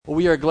Well,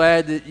 we are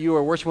glad that you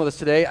are worshiping with us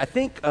today. I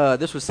think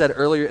this was said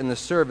earlier in the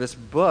service,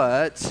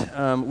 but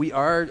we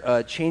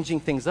are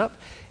changing things up.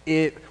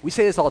 We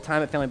say this all the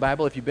time at Family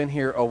Bible. If you've been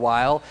here a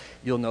while,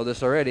 you'll know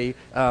this already.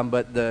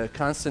 But the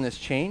constant is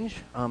change.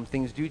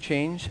 Things do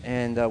change,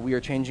 and we are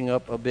changing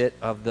up a bit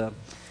of the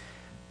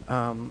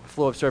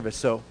flow of service.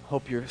 So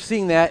hope you're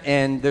seeing that,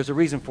 and there's a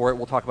reason for it.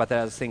 We'll talk about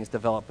that as things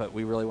develop, but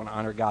we really want to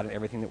honor God in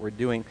everything that we're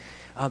doing.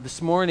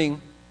 This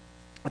morning,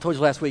 I told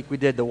you last week we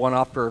did the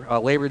one-off for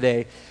Labor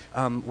Day.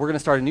 We're going to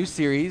start a new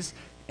series,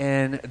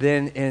 and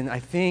then in, I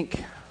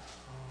think,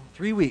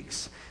 3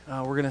 weeks,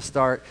 we're going to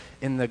start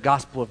in the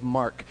Gospel of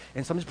Mark.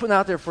 And so I'm just putting it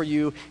out there for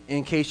you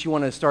in case you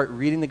want to start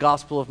reading the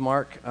Gospel of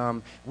Mark.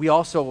 We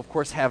also, of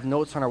course, have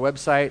notes on our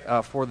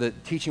website for the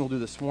teaching we'll do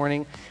this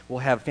morning. We'll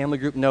have family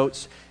group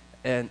notes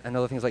and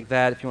other things like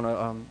that. If you want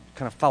to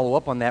kind of follow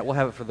up on that, we'll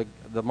have it for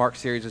the Mark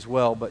series as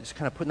well. But just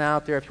kind of putting that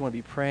out there. If you want to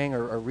be praying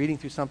or reading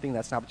through something,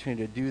 that's an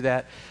opportunity to do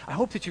that. I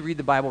hope that you read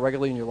the Bible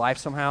regularly in your life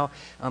somehow,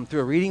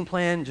 through a reading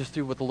plan, just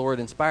through what the Lord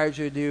inspires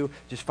you to do,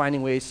 just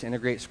finding ways to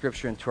integrate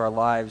Scripture into our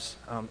lives.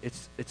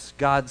 It's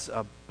God's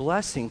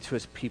blessing to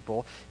His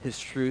people, His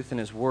truth and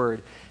His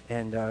Word,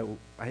 and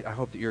I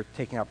hope that you're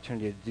taking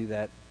opportunity to do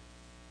that.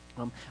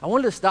 I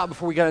wanted to stop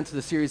before we got into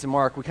the series of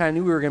Mark. We kind of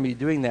knew we were going to be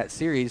doing that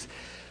series,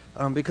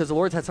 because the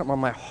Lord's had something on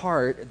my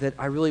heart that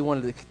I really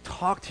wanted to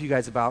talk to you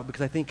guys about,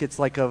 because I think it's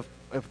like of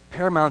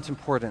paramount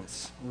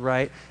importance,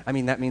 right? I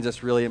mean, that means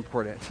it's really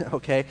important,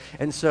 okay?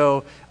 And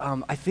so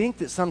I think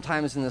that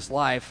sometimes in this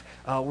life,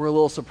 we're a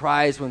little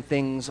surprised when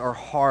things are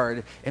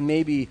hard, and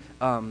maybe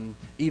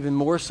even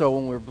more so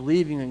when we're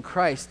believing in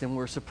Christ and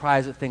we're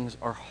surprised that things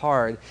are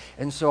hard.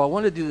 And so I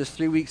want to do this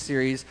 3-week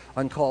series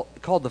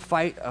called The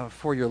Fight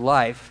for Your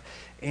Life,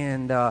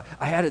 and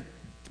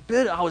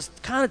I was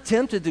kind of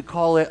tempted to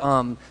call it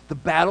the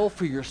battle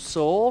for your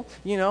soul,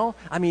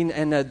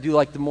 and do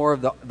like the more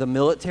of the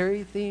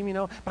military theme,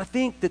 But I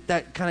think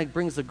that kind of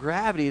brings the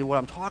gravity to what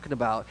I'm talking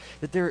about,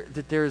 that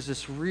there's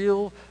this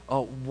real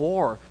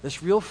war,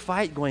 this real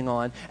fight going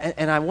on.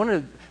 And I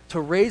wanted to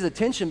raise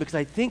attention because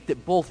I think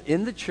that both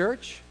in the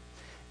church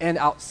and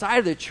outside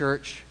of the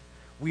church,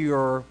 we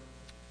are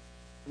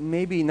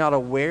maybe not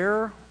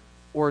aware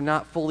or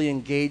not fully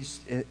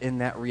engaged in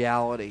that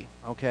reality,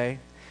 okay?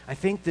 I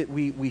think that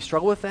we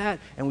struggle with that,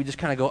 and we just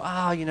kind of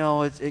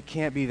go, it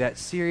can't be that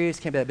serious,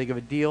 can't be that big of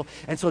a deal.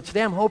 And so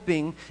today I'm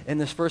hoping in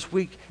this first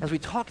week, as we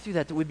talk through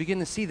that we begin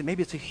to see that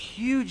maybe it's a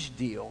huge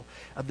deal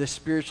of the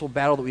spiritual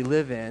battle that we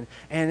live in.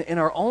 And in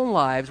our own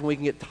lives, when we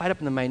can get tied up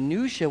in the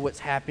minutia of what's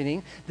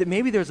happening, that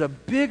maybe there's a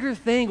bigger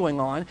thing going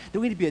on that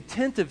we need to be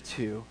attentive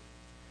to.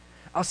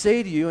 I'll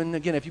say to you, and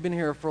again, if you've been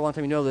here for a long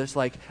time, you know this,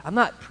 I'm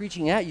not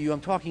preaching at you,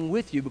 I'm talking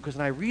with you, because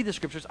when I read the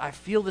Scriptures, I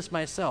feel this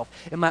myself.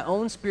 In my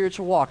own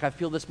spiritual walk, I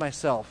feel this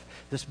myself.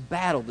 This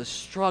battle, this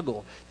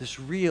struggle, this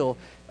real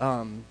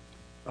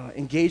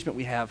engagement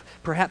we have.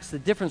 Perhaps the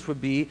difference would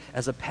be,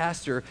 as a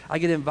pastor, I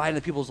get invited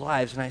into people's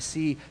lives, and I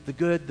see the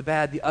good, the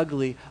bad, the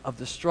ugly of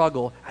the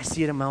struggle. I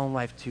see it in my own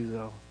life too,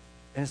 though.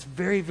 And it's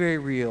very, very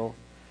real.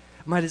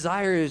 My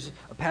desire as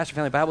a pastor of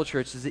Family Bible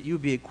Church is that you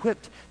would be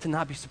equipped to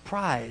not be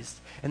surprised,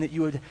 and that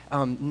you would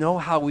know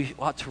how we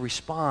ought to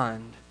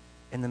respond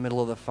in the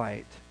middle of the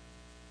fight.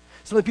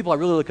 Some of the people I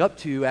really look up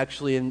to,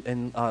 actually,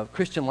 in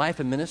Christian life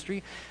and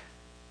ministry,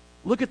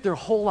 look at their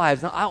whole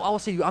lives. Now, I'll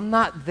say to you, I'm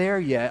not there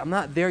yet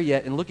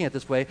in looking at it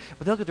this way,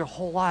 but they look at their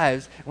whole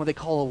lives and what they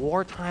call a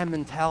wartime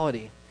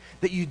mentality,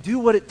 that you do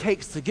what it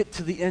takes to get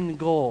to the end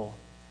goal,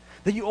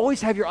 that you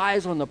always have your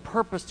eyes on the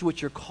purpose to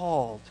which you're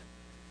called,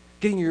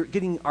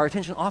 getting our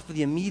attention off of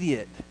the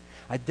immediate.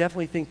 I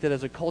definitely think that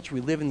as a culture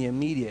we live in the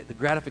immediate, the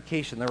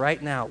gratification, the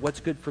right now, what's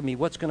good for me,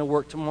 what's going to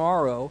work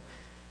tomorrow,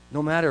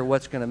 no matter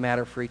what's going to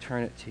matter for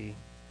eternity.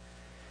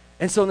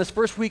 And so in this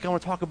first week, I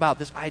want to talk about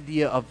this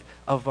idea of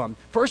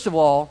first of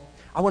all,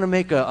 I want to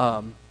make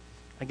I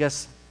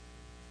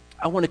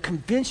want to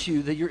convince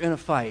you that you're in a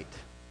fight.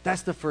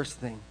 That's the first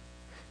thing.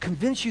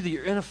 Convince you that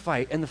you're in a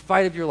fight, and the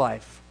fight of your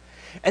life.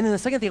 And then the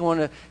second thing I want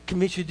to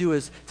convince you to do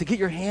is to get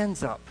your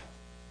hands up,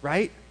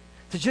 right?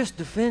 To just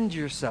defend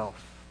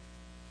yourself.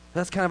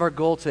 That's kind of our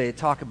goal today, to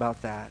talk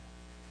about that.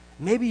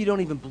 Maybe you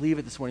don't even believe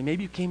it this morning.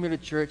 Maybe you came here to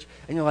church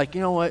and you're like,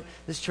 you know what?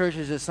 This church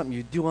is just something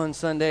you do on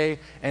Sunday,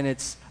 and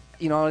it's,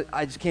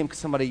 I just came because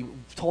somebody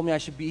told me I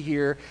should be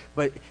here,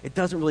 but it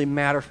doesn't really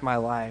matter for my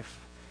life.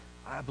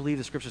 I believe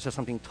the Scripture says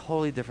something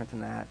totally different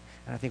than that,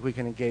 and I think we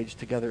can engage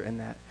together in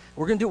that.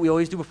 We're going to do what we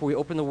always do before we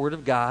open the Word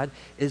of God,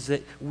 is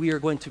that we are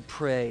going to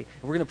pray.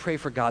 And we're going to pray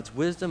for God's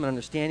wisdom and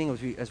understanding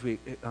as we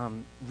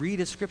read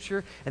His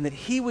Scripture, and that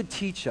He would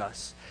teach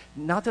us.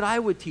 Not that I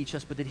would teach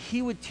us, but that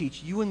He would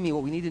teach you and me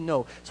what we need to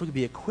know so we can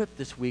be equipped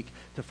this week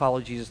to follow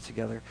Jesus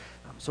together.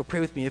 So pray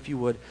with me if you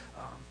would.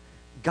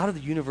 God of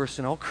the universe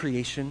and all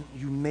creation,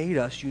 you made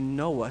us, you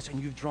know us,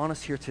 and you've drawn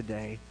us here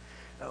today.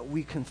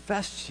 We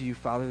confess to you,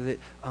 Father, that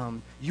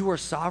you are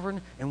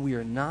sovereign and we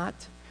are not,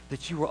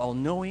 that you are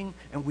all-knowing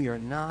and we are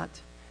not,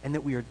 and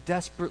that we are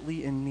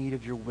desperately in need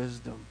of your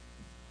wisdom.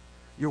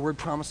 Your word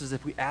promises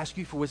if we ask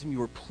you for wisdom,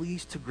 you are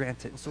pleased to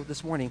grant it. And so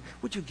this morning,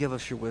 would you give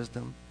us your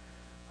wisdom?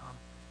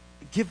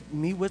 give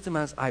me wisdom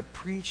as I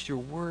preach your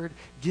word.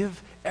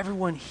 Give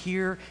everyone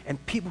here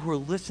and people who are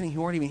listening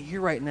who aren't even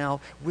here right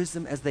now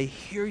wisdom as they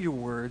hear your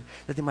word,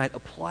 that they might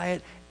apply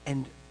it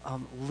and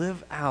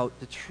live out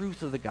the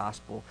truth of the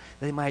gospel,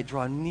 that they might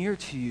draw near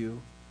to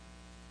you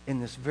in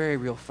this very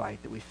real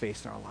fight that we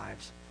face in our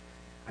lives.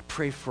 I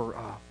pray for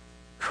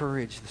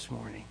courage this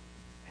morning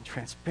and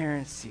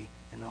transparency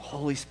and the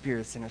Holy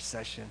Spirit's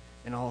intercession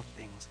in all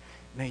things.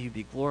 May you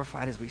be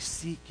glorified as we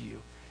seek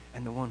you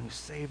and the one who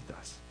saved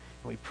us.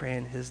 And we pray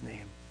in his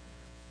name.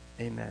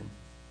 Amen.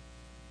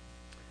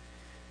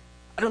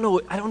 I don't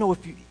know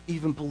if you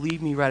even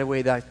believe me right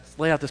away that I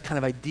laid out this kind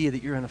of idea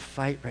that you're in a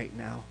fight right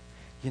now.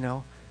 You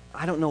know,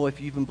 I don't know if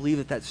you even believe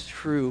that that's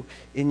true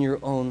in your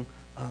own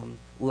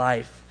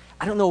life.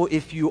 I don't know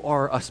if you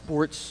are a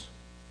sports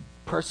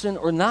person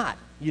or not.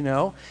 You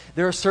know,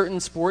 there are certain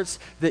sports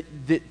that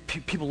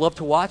people love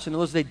to watch and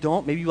those they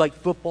don't. Maybe you like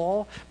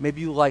football.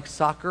 Maybe you like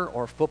soccer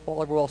or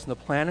football everywhere else on the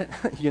planet.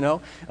 You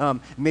know,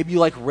 maybe you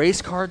like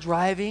race car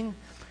driving.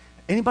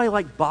 Anybody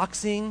like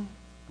boxing?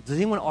 Does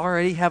anyone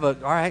already have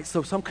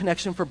so some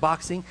connection for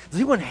boxing? Does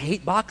anyone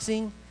hate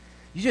boxing?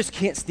 You just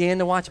can't stand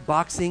to watch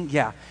boxing?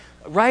 Yeah,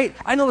 right?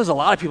 I know there's a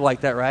lot of people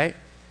like that, right?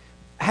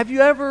 Have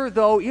you ever,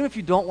 though, even if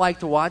you don't like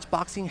to watch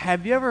boxing,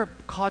 have you ever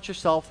caught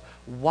yourself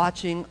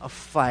watching a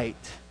fight?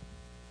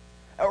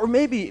 Or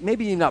maybe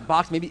you're not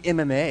boxing, maybe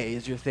MMA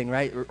is your thing,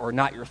 right? Or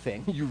not your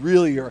thing. You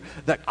really are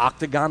that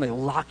octagon, they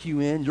lock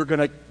you in, you're going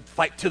to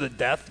fight to the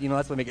death. You know,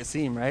 that's what they make it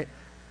seem, right?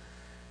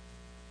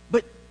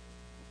 But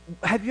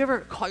have you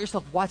ever caught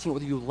yourself watching it,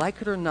 whether you like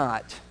it or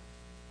not,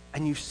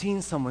 and you've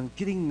seen someone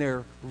getting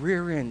their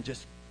rear end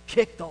just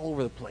kicked all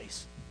over the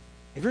place?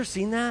 Have you ever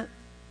seen that?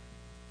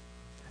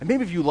 And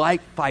maybe if you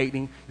like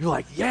fighting, you're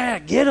like, yeah,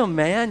 get him,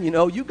 man. You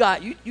know,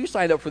 you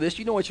signed up for this.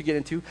 You know what you get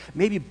into.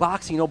 Maybe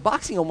boxing. You know,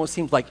 boxing almost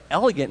seems like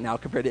elegant now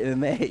compared to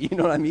MMA. You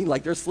know what I mean?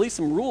 Like there's at least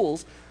some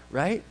rules,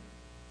 right?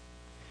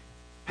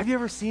 Have you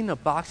ever seen a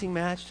boxing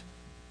match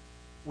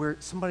where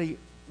somebody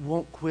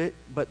won't quit,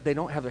 but they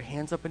don't have their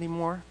hands up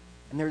anymore,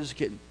 and they're just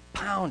getting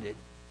pounded,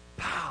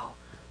 pow,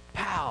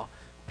 pow,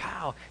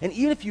 pow. And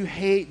even if you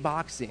hate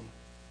boxing,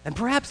 and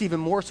perhaps even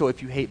more so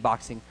if you hate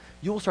boxing,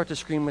 you will start to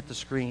scream at the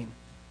screen.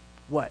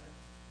 What?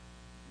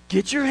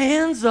 Get your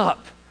hands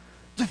up.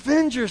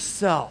 Defend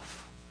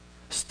yourself.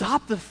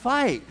 Stop the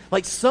fight.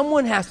 Like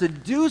someone has to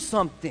do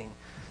something.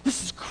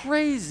 This is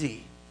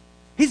crazy.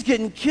 He's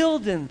getting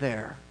killed in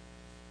there.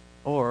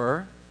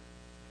 Or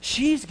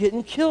she's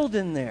getting killed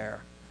in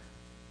there.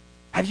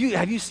 Have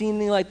you seen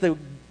any like the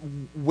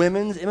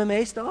women's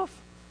MMA stuff?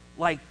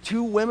 Like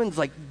two women's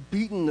like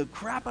beating the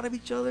crap out of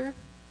each other?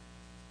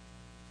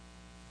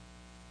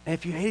 And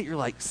if you hate it, you're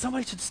like,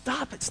 somebody should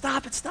stop it,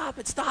 stop it, stop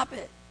it, stop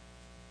it.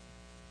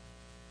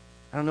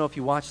 I don't know if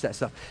you watch that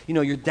stuff. You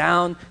know, you're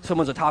down,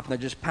 someone's on top, and they're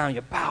just pounding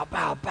you, pow,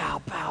 pow,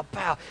 pow, pow,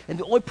 pow. And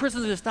the only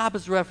person to stop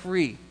is the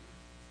referee.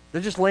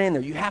 They're just laying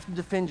there. You have to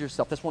defend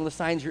yourself. That's one of the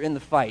signs you're in the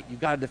fight. You've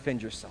got to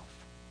defend yourself.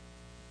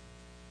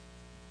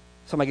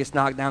 Somebody gets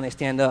knocked down, they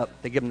stand up.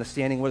 They give them the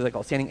standing, what is it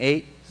called? Standing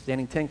 8,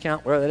 standing 10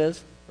 count, whatever that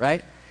is,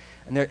 right?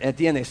 And at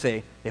the end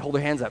they hold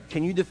their hands up.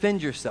 Can you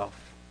defend yourself?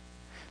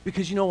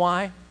 Because you know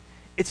why?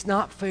 It's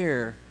not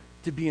fair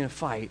to be in a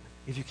fight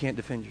if you can't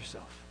defend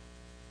yourself.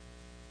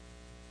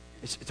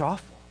 It's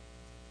awful.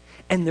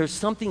 And there's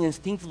something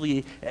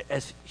instinctively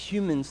as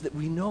humans that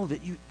we know that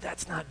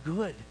that's not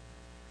good.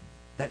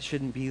 That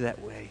shouldn't be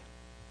that way.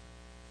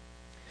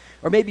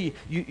 Or maybe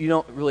you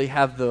don't really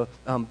have the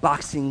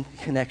boxing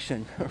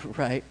connection,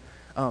 right?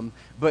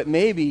 But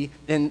maybe,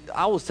 and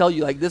I will tell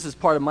you, like, this is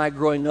part of my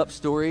growing up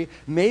story,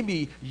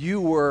 maybe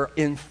you were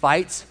in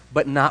fights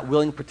but not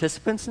willing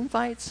participants in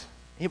fights.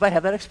 Anybody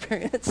have that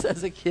experience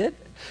as a kid?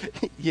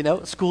 You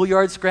know,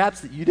 schoolyard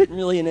scraps that you didn't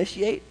really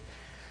initiate?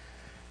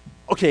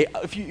 Okay,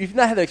 if you've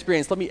not had that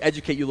experience, let me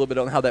educate you a little bit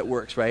on how that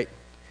works, right?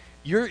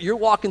 You're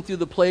walking through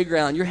the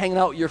playground, you're hanging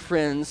out with your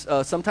friends.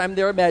 Sometimes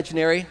they're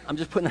imaginary. I'm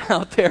just putting it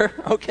out there,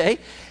 okay?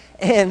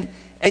 And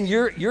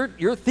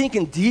you're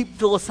thinking deep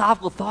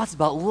philosophical thoughts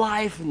about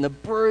life and the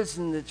birds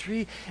and the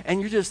tree,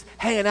 and you're just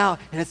hanging out,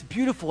 and it's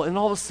beautiful, and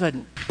all of a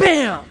sudden,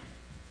 bam!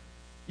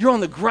 You're on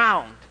the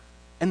ground,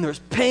 and there's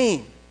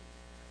pain.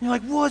 You're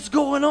like, what's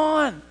going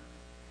on?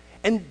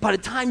 And by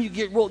the time you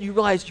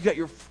realize you got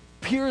your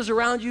peers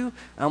around you.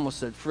 I almost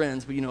said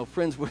friends, but you know,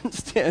 friends wouldn't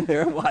stand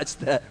there and watch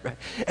that, right?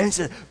 And it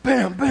said,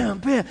 bam, bam,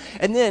 bam.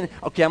 And then,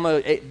 okay, I'm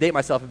going to date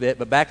myself a bit,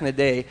 but back in the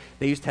day,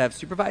 they used to have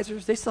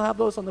supervisors. They still have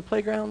those on the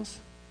playgrounds.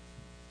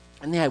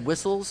 And they had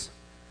whistles.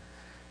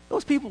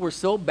 Those people were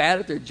so bad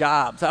at their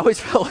jobs. I always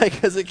felt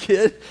like as a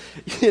kid,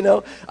 you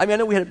know, I mean, I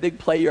know we had a big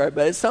play yard,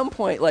 but at some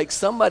point, like,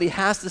 somebody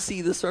has to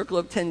see the circle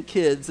of 10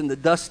 kids and the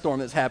dust storm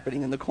that's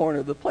happening in the corner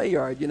of the play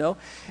yard, you know,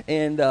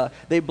 and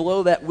they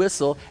blow that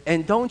whistle,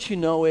 and don't you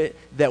know it,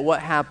 that what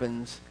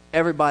happens,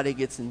 everybody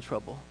gets in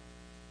trouble.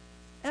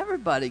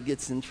 Everybody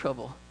gets in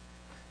trouble.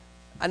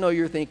 I know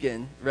you're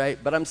thinking, right,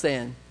 but I'm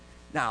saying,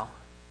 now,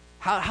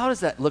 how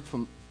does that look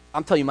from,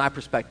 I'm telling you my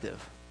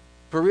perspective,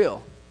 for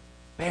real.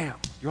 Bam,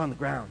 you're on the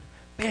ground.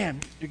 Bam,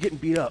 you're getting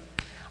beat up.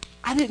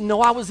 I didn't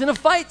know I was in a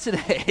fight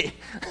today.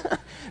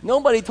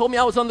 Nobody told me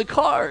I was on the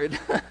card.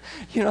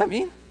 You know what I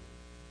mean?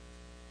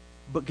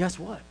 But guess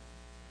what?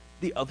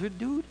 The other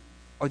dude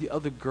or the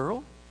other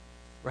girl,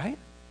 right,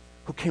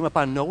 who came up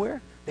out of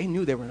nowhere, they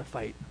knew they were in a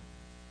fight.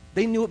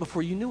 They knew it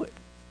before you knew it.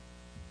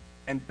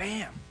 And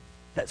bam,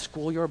 that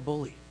schoolyard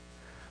bully.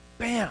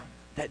 Bam,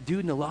 that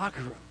dude in the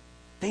locker room.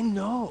 They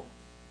know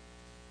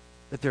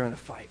that they're in a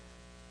fight.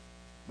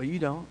 But you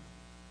don't.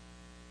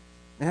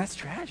 And that's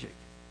tragic.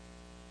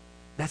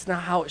 That's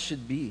not how it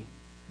should be.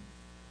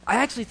 I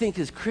actually think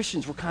as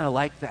Christians, we're kind of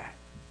like that.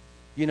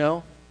 You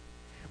know?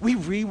 We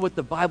read what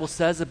the Bible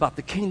says about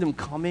the kingdom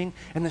coming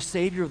and the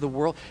Savior of the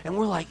world, and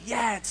we're like,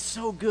 yeah, it's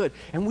so good.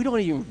 And we don't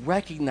even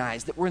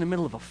recognize that we're in the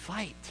middle of a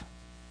fight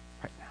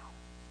right now.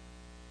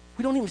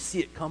 We don't even see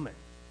it coming.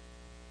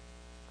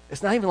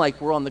 It's not even like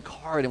we're on the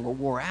card and we're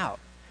wore out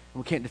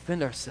and we can't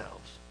defend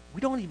ourselves.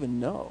 We don't even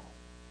know.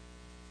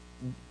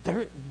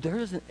 There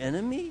is an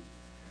enemy.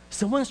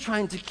 Someone's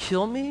trying to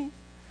kill me.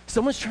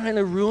 Someone's trying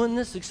to ruin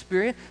this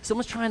experience.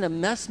 Someone's trying to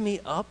mess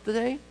me up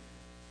today.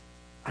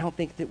 I don't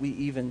think that we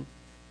even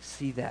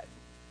see that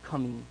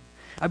coming.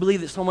 I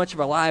believe that so much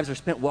of our lives are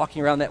spent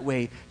walking around that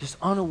way, just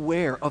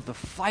unaware of the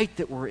fight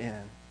that we're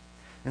in.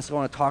 And so I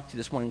want to talk to you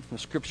this morning from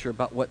Scripture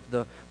about what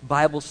the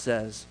Bible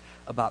says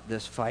about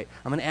this fight.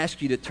 I'm going to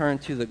ask you to turn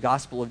to the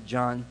Gospel of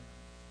John,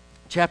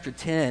 chapter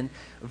 10,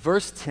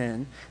 verse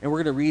 10, and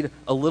we're going to read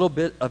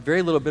a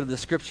very little bit of the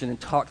Scripture and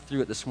talk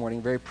through it this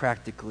morning very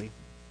practically.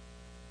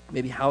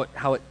 Maybe how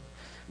it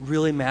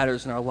really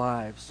matters in our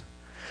lives.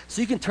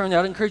 So you can turn there.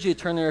 I would encourage you to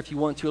turn there if you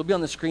want to. It'll be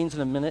on the screens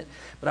in a minute,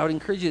 but I would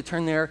encourage you to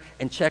turn there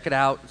and check it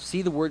out.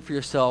 See the word for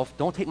yourself.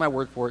 Don't take my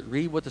word for it.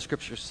 Read what the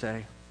Scriptures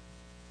say.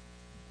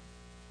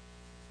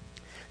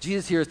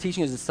 Jesus here is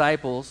teaching his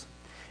disciples,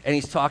 and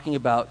he's talking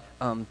about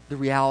the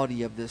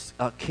reality of this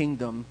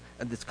kingdom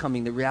that's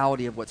coming, the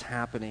reality of what's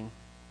happening.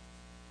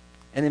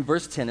 And in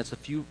verse 10, it's a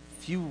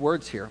few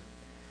words here.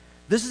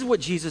 This is what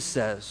Jesus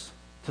says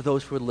to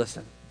those who would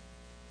listen.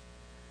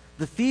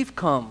 The thief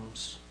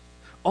comes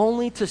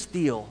only to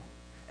steal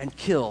and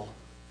kill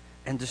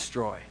and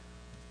destroy.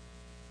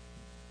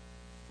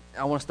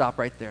 I want to stop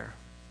right there.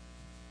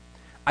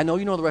 I know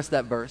you know the rest of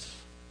that verse.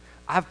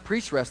 I've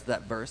preached the rest of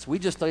that verse. We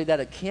just studied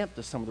that at camp,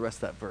 some of the rest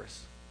of that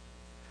verse.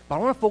 But I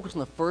want to focus on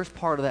the first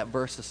part of that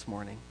verse this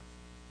morning.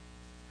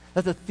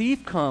 That the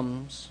thief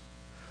comes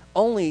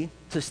only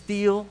to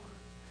steal,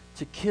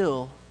 to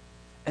kill,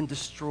 and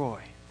destroy.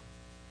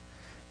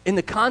 In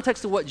the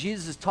context of what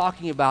Jesus is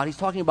talking about, he's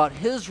talking about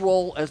his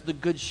role as the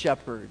good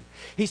shepherd.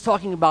 He's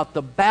talking about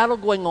the battle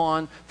going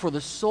on for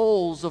the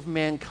souls of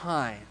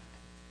mankind.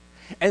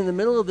 And in the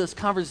middle of this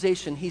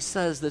conversation, he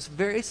says this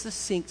very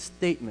succinct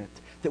statement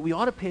that we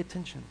ought to pay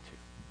attention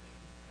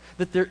to.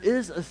 That there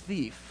is a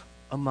thief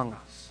among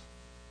us.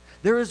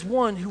 There is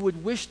one who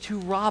would wish to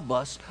rob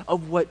us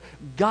of what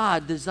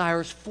God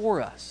desires for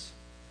us.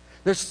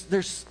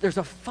 There's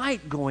a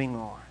fight going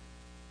on.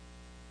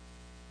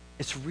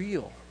 It's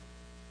real.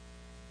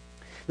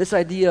 This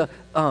idea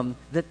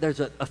that there's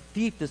a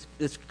thief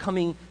that's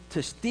coming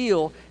to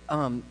steal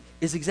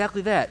is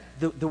exactly that.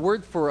 The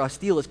word for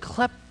steal is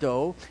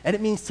klepto, and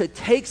it means to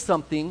take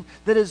something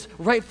that is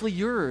rightfully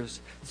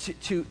yours,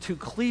 to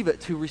cleave it,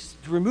 to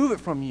remove it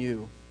from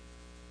you,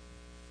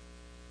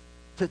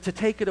 to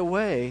take it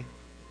away.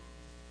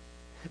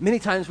 Many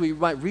times we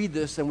might read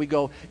this and we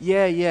go,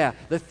 yeah,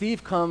 the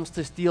thief comes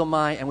to steal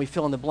my, and we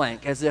fill in the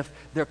blank, as if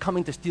they're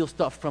coming to steal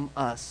stuff from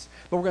us.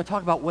 But we're going to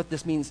talk about what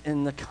this means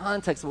in the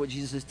context of what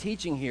Jesus is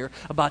teaching here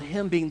about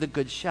him being the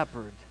good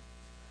shepherd.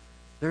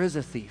 There is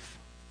a thief.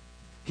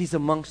 He's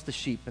amongst the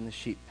sheep in the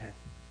sheep pen.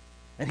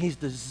 And his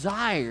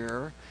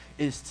desire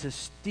is to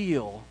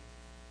steal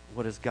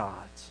what is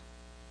God's.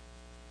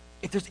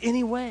 If there's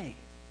any way.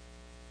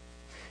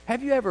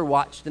 Have you ever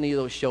watched any of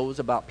those shows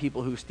about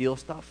people who steal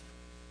stuff?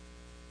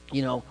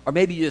 You know, or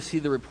maybe you just see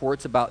the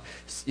reports about,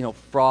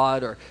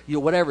 fraud or,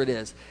 whatever it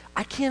is.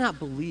 I cannot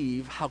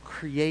believe how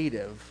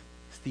creative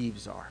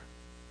thieves are.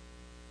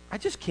 I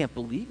just can't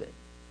believe it.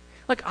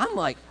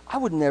 I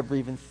would never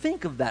even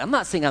think of that. I'm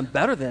not saying I'm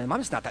better than them. I'm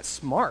just not that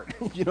smart.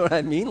 You know what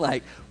I mean?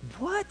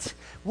 What?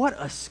 What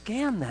a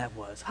scam that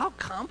was. How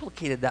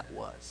complicated that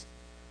was.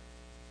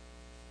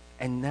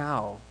 And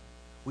now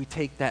we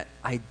take that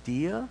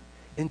idea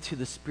into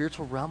the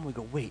spiritual realm. We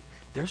go, wait,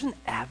 there's an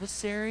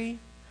adversary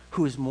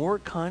who is more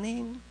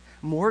cunning,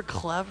 more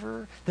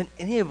clever than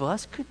any of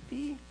us could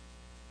be.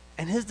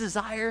 And his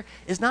desire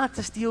is not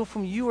to steal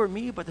from you or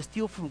me, but to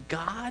steal from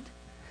God.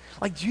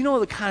 Do you know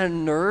the kind of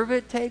nerve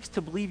it takes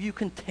to believe you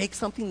can take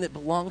something that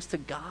belongs to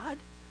God?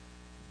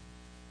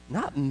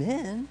 Not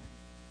men.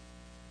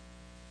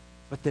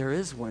 But there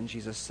is one,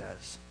 Jesus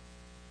says.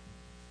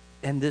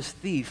 And this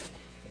thief,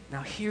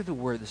 now hear the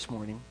word this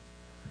morning,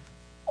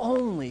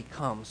 only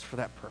comes for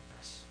that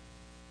purpose.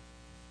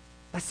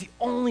 That's the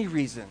only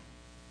reason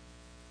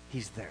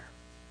he's there.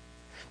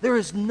 There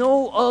is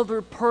no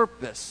other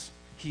purpose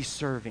he's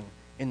serving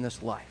in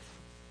this life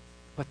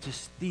but to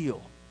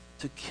steal,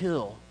 to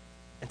kill,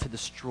 and to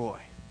destroy.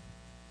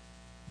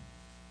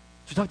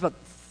 So we talked about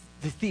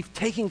The thief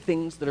taking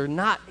things that are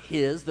not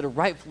his, that are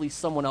rightfully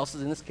someone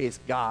else's, in this case,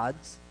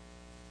 God's.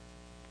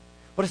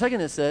 But a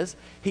second it says,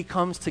 he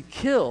comes to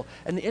kill.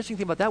 And the interesting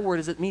thing about that word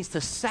is it means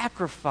to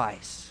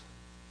sacrifice.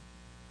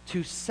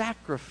 To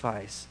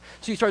sacrifice.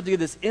 So you start to get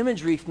this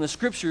imagery from the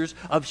scriptures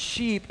of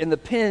sheep in the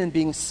pen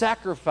being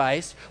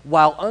sacrificed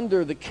while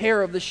under the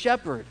care of the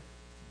shepherd.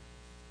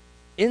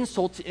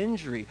 Insult to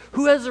injury.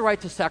 Who has the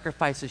right to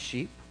sacrifice a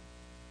sheep?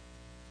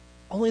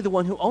 Only the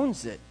one who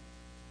owns it.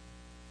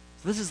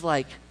 So this is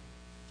like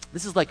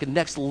a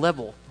next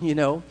level, you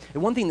know.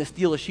 And one thing to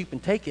steal a sheep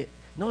and take it,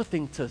 another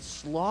thing to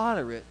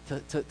slaughter it,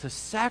 to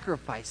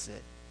sacrifice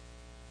it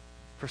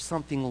for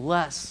something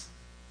less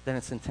than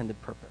its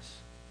intended purpose.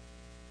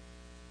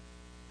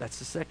 That's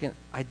the second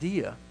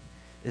idea,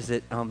 is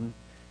that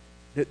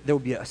there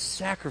would be a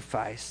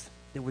sacrifice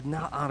that would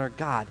not honor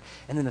God.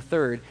 And then the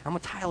third, I'm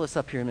going to tie this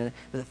up here in a minute,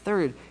 but the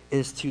third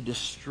is to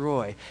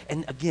destroy.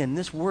 And again,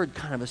 this word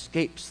kind of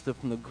escapes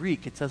from the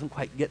Greek. It doesn't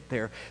quite get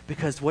there,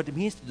 because what it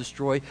means to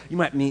destroy, you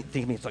might think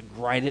it means like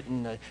grind it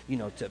and,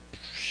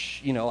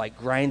 like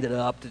grind it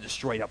up to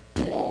destroy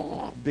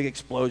it, big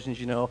explosions,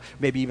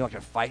 maybe even like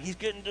a fight. He's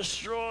getting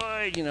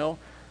destroyed,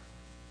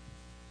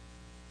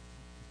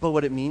 But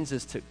what it means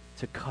is to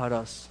cut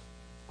us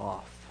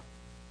off.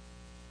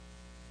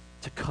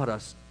 To cut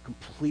us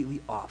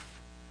completely off.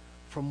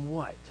 From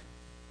what?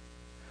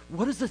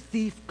 What does the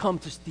thief come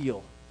to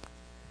steal?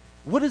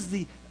 What does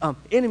the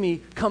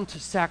enemy come to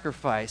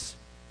sacrifice?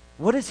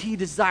 What does he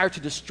desire to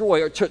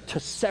destroy or to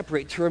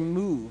separate, to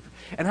remove?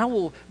 And I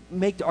will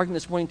make the argument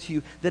this morning to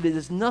you that it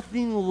is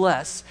nothing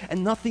less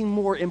and nothing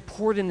more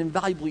important and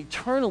valuable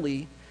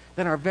eternally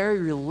than our very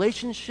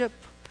relationship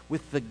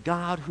with the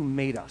God who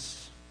made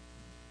us.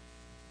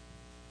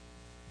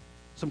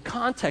 Some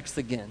context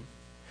again.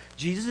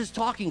 Jesus is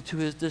talking to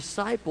his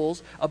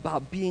disciples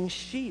about being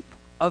sheep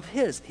of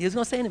his. He's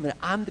going to say in a minute,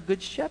 I'm the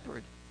good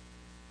shepherd.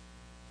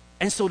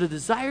 And so the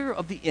desire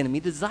of the enemy,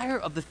 desire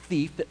of the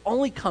thief that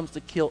only comes to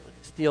kill,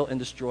 steal, and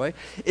destroy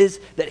is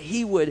that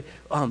he would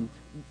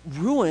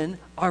ruin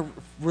our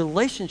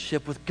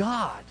relationship with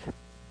God.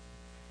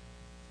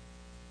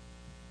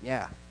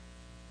 Yeah.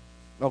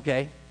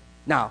 Okay.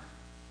 Now,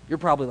 you're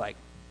probably like,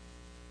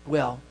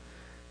 well,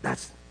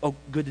 that's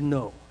good to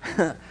know,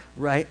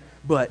 right?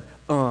 But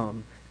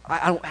I'm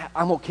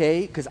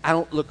okay because I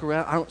don't look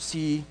around. I don't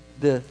see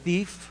the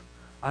thief.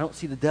 I don't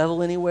see the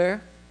devil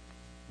anywhere,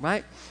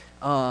 right?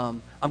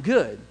 I'm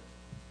good.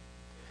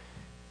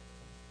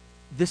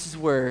 This is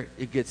where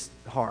it gets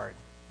hard.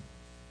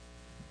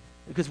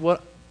 Because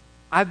what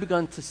I've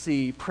begun to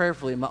see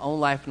prayerfully in my own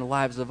life and the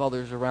lives of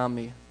others around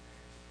me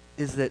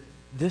is that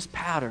this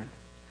pattern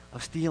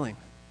of stealing,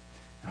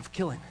 of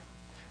killing,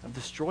 of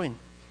destroying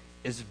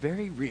is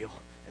very real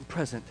and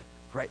present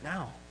right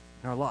now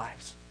in our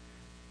lives.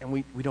 And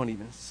we don't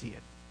even see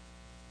it.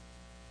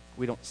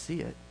 We don't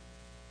see it.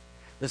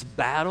 This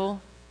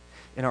battle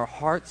in our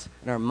hearts,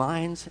 in our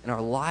minds, in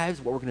our lives,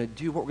 what we're going to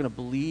do, what we're going to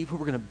believe, who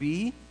we're going to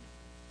be,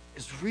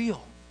 is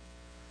real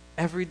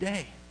every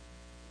day.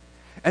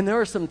 And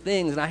there are some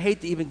things, and I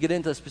hate to even get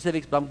into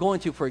specifics, but I'm going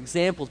to for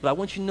examples, but I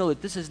want you to know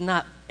that this is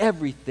not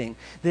everything.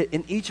 That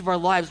in each of our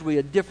lives we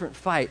have a different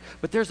fight,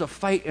 but there's a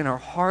fight in our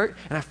heart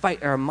and a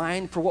fight in our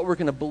mind for what we're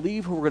going to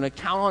believe, who we're going to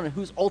count on, and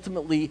who's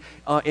ultimately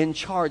in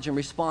charge and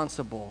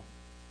responsible.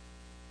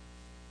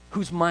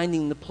 Who's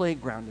minding the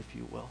playground, if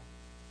you will.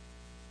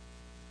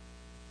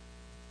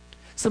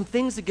 Some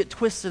things that get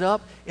twisted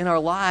up in our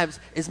lives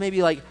is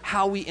maybe like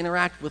how we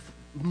interact with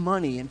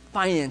money and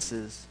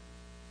finances,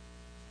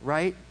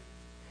 right?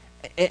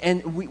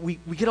 And we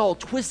get all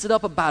twisted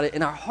up about it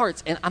in our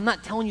hearts. And I'm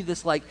not telling you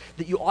this like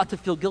that you ought to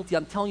feel guilty.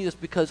 I'm telling you this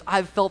because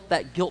I've felt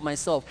that guilt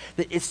myself.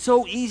 That it's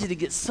so easy to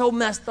get so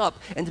messed up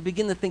and to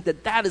begin to think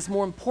that that is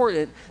more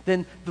important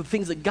than the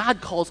things that God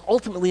calls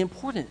ultimately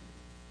important,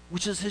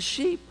 which is his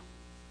sheep.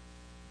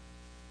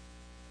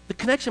 The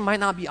connection might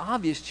not be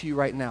obvious to you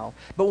right now,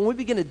 but when we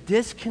begin to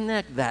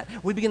disconnect that,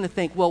 we begin to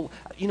think, well,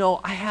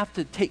 I have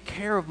to take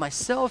care of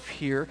myself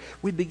here.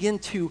 We begin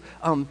to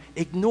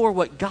ignore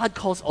what God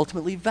calls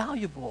ultimately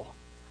valuable.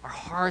 Our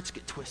hearts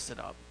get twisted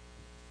up.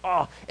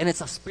 Oh, and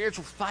it's a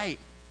spiritual fight.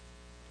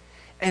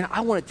 And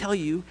I want to tell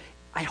you,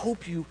 I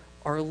hope you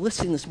are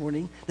listening this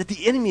morning, that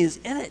the enemy is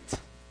in it.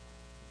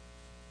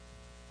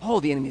 Oh,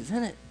 the enemy is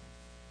in it.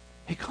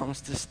 He comes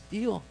to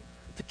steal,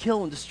 to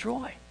kill, and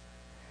destroy.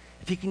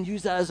 If he can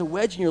use that as a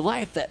wedge in your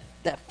life, that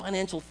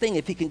financial thing,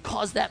 if he can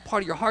cause that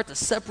part of your heart to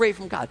separate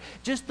from God,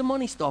 just the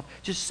money stuff,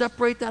 just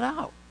separate that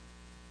out.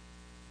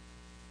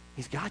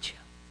 He's got you.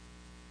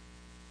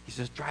 He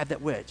says, drive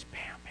that wedge.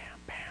 Bam, bam,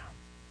 bam,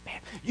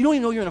 bam. You don't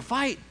even know you're in a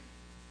fight.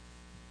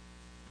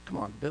 Come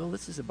on, Bill,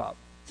 this is about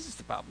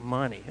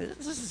money.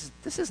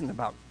 This isn't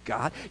about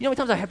God. You know how many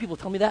times I have people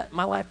tell me that in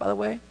my life, by the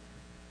way?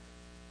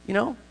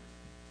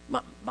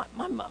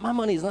 My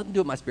money has nothing to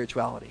do with my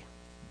spirituality.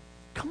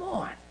 Come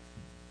on.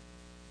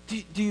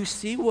 Do you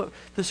see what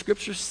the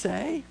scriptures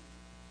say?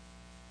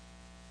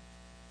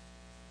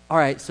 All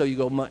right, so you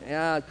go,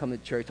 come to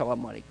church, talk about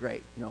money.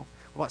 Great. What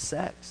about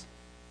sex?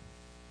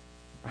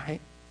 Right?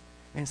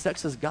 And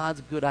sex is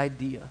God's good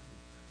idea.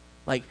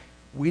 Like,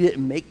 we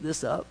didn't make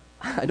this up.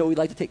 I know we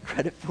like to take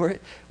credit for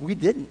it. We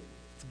didn't.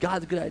 It's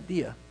God's good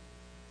idea.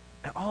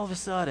 And all of a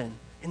sudden,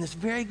 in this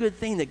very good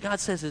thing that God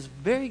says is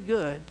very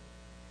good,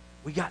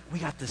 we got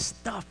this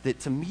stuff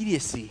that's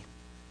immediacy,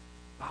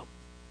 about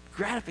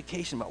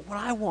gratification, about what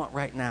I want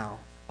right now,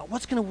 about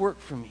what's going to work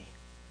for me.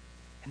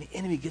 And the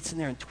enemy gets in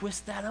there and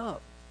twists that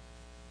up.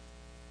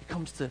 It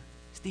comes to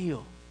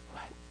steal,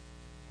 what?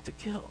 To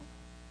kill,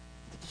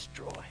 to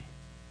destroy.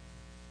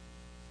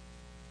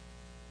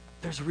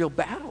 There's a real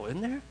battle,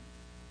 isn't there?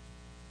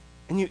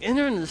 And you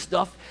enter into this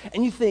stuff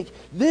and you think,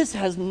 this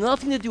has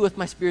nothing to do with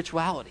my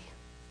spirituality.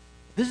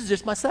 This is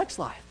just my sex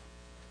life.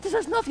 This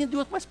has nothing to do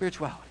with my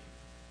spirituality.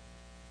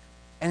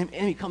 And the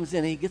enemy comes in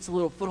and he gets a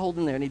little foothold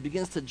in there and he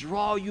begins to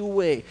draw you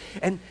away.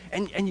 And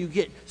you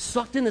get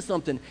sucked into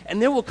something.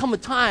 And there will come a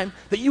time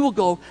that you will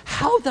go,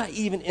 how did I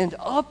even end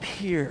up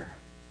here?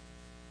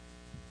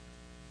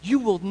 You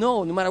will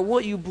know, no matter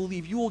what you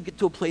believe, you will get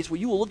to a place where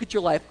you will look at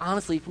your life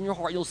honestly from your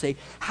heart. You'll say,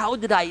 how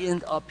did I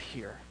end up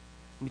here?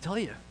 Let me tell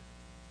you,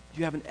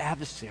 you have an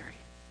adversary.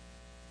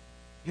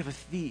 You have a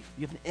thief.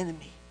 You have an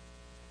enemy.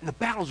 And the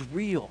battle's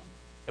real,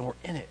 and we're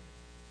in it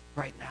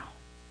right now.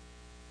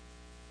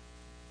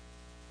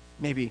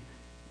 Maybe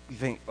you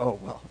think, oh,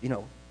 well,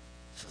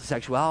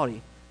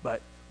 sexuality,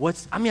 but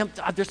there's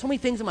so many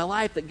things in my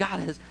life that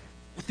God has,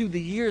 through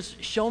the years,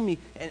 shown me,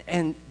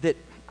 and that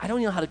I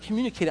don't know how to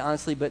communicate it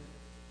honestly, but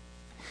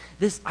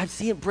I've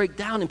seen it break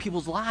down in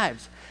people's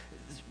lives.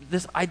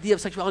 This idea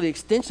of sexuality,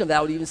 extension of that,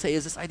 I would even say,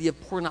 is this idea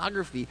of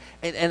pornography.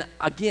 And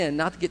again,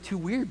 not to get too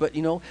weird, but,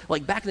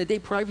 like back in the day,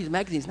 pornography in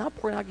magazines, now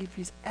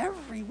pornography is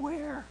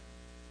everywhere.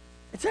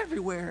 It's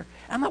everywhere.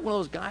 And I'm not one of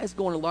those guys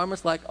going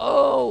alarmist like,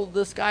 oh,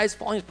 the sky's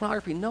falling is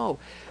pornography. No.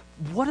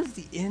 What is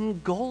the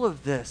end goal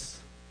of this?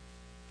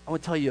 I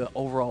want to tell you an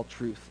overall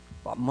truth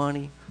about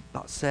money,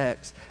 about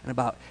sex, and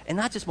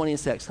not just money and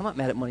sex. I'm not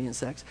mad at money and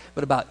sex,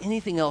 but about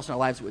anything else in our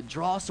lives that would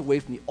draw us away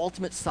from the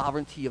ultimate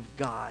sovereignty of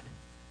God.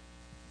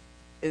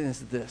 And it's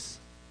this.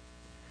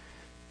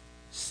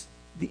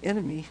 The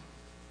enemy,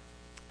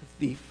 the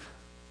thief,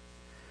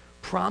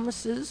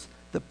 promises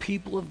the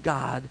people of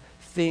God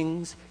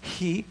things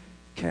he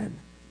can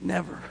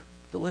never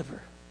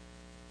deliver.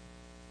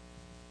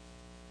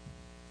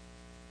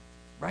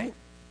 Right?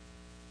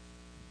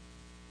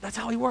 That's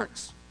how he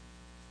works.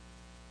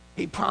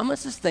 He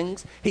promises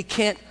things he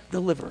can't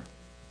deliver.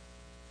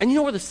 And you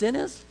know where the sin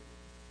is?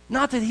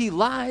 Not that he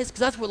lies,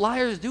 because that's what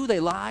liars do, they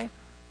lie,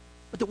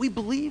 but that we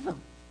believe him.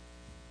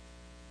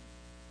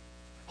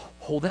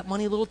 Hold that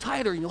money a little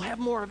tighter and you'll have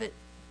more of it.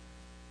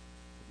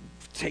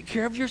 Take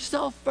care of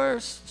yourself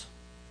first.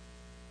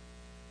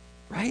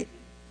 Right?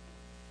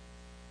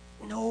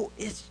 No,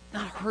 it's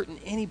not hurting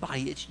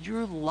anybody. It's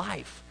your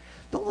life.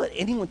 Don't let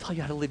anyone tell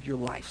you how to live your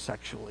life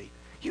sexually.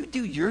 You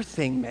do your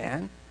thing,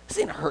 man. This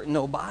ain't hurting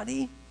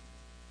nobody.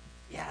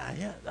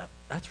 Yeah,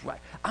 that's right.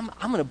 I'm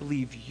going to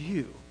believe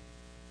you,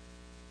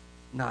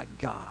 not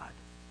God.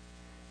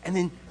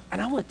 And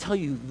I want to tell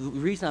you, the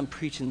reason I'm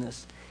preaching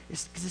this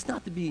is because it's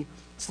not to be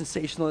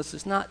sensationalist.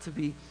 It's not to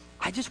be,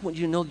 I just want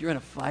you to know that you're in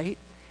a fight.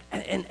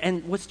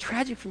 And what's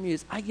tragic for me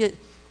is I get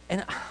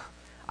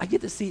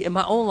to see in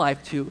my own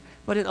life too,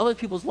 but in other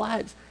people's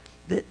lives,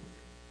 that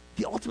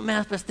the ultimate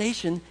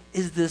manifestation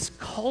is this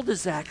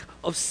cul-de-sac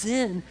of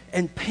sin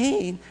and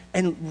pain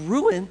and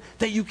ruin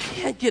that you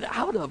can't get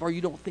out of, or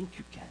you don't think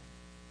you can.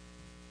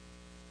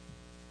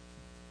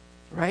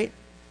 Right?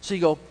 So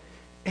you go,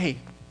 hey,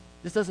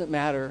 this doesn't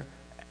matter.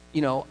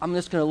 I'm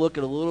just going to look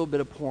at a little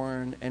bit of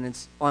porn, and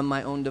it's on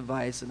my own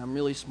device, and I'm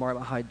really smart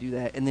about how I do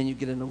that. And then you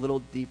get in a little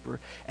deeper,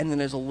 and then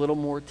there's a little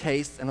more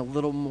taste and a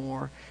little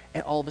more,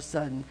 and all of a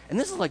sudden, and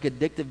this is like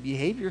addictive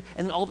behavior,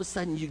 and then all of a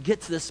sudden you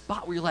get to this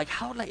spot where you're like,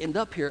 how did I end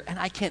up here? And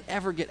I can't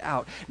ever get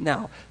out.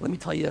 Now, let me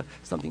tell you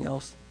something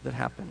else that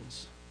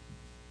happens.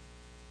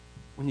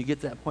 When you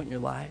get to that point in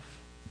your life,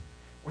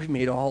 where you've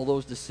made all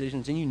those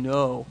decisions, and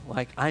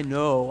I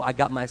know I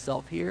got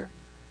myself here,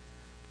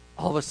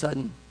 all of a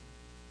sudden,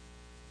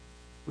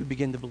 we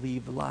begin to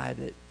believe the lie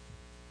that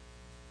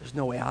there's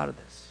no way out of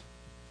this.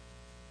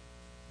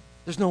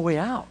 There's no way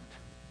out.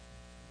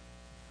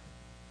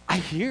 I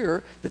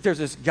hear that there's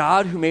this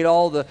God who made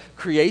all the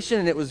creation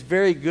and it was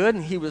very good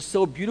and he was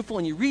so beautiful.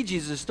 And you read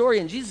Jesus' story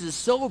and Jesus is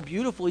so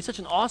beautiful. He's such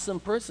an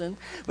awesome person.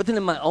 But then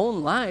in my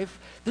own life,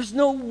 there's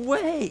no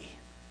way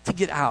to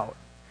get out.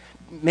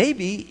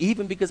 Maybe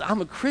even because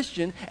I'm a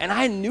Christian and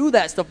I knew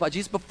that stuff about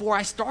Jesus before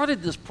I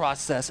started this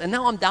process. And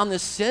now I'm down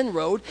this sin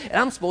road and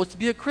I'm supposed to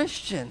be a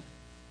Christian.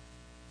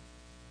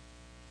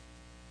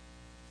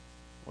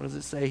 What does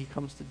it say he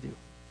comes to do?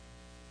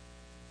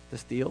 To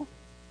steal,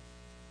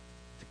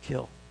 to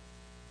kill,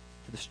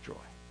 to destroy,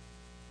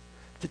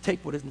 to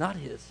take what is not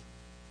his.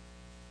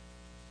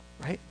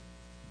 Right?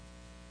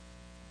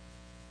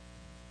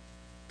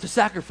 To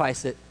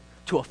sacrifice it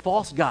to a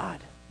false God.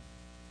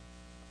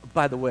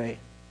 By the way,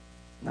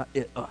 not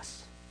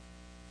us.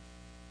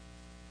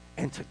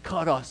 And to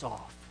cut us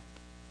off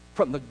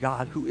from the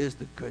God who is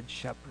the good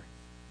shepherd,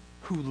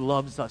 who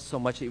loves us so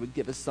much that he would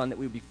give his son that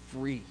we would be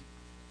free.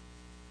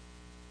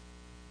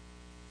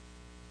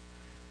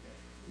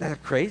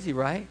 That's crazy,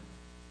 right?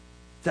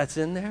 That's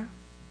in there.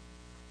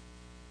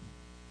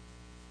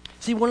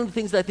 See, one of the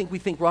things that I think we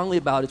think wrongly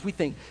about is we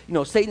think,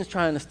 Satan's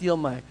trying to steal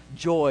my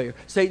joy, or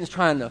Satan's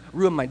trying to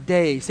ruin my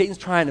day, Satan's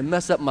trying to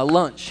mess up my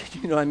lunch,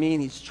 you know what I mean?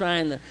 He's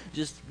trying to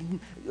just,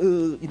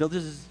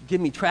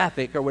 give me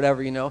traffic or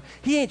whatever,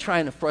 He ain't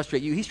trying to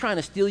frustrate you. He's trying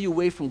to steal you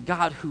away from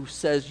God who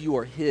says you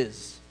are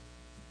his.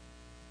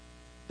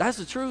 That's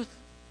the truth.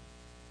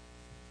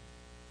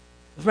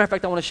 As a matter of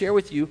fact, I want to share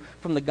with you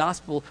from the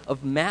Gospel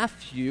of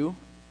Matthew,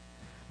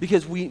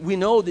 because we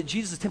know that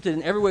Jesus is tempted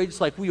in every way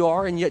just like we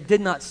are and yet did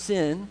not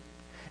sin.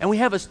 And we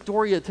have a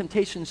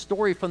temptation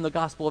story from the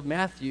Gospel of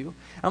Matthew.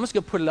 I'm just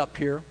going to put it up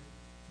here,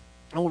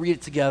 and we'll read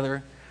it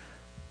together.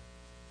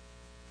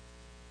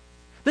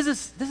 This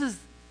is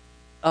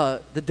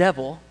the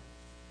devil,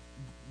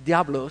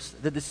 Diablos,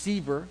 the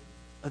deceiver,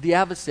 the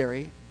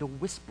adversary, the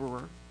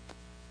whisperer,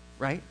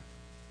 right?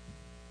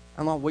 I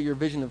don't know what your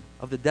vision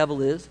of the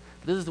devil is,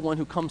 but this is the one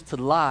who comes to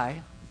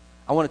lie.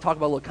 I want to talk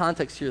about a little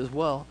context here as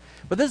well.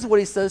 But this is what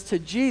he says to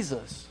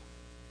Jesus,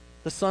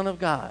 the Son of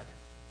God.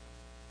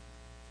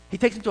 He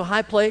takes him to a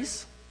high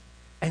place,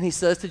 and he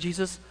says to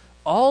Jesus,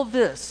 all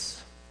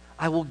this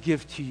I will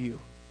give to you,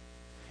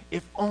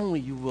 if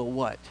only you will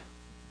what?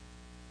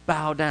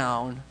 Bow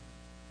down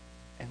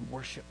and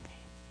worship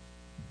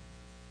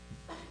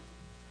me.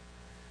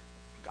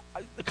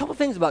 A couple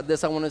things about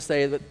this I want to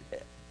say. That,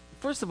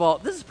 first of all,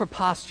 this is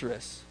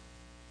preposterous.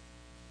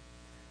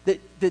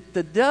 That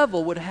the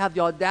devil would have the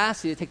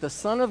audacity to take the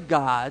Son of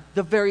God,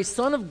 the very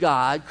Son of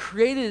God,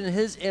 created in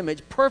his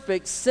image,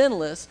 perfect,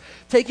 sinless,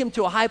 take him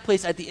to a high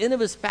place at the end of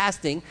his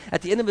fasting,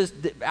 at the end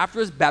of after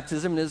his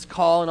baptism and his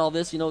call and all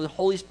this, the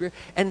Holy Spirit,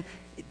 and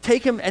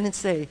take him and then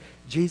say,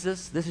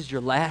 Jesus, this is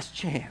your last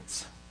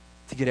chance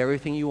to get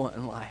everything you want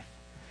in life.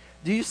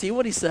 Do you see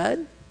what he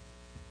said?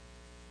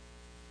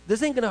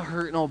 This ain't going to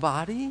hurt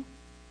nobody.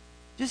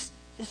 This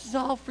is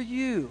all for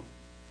you.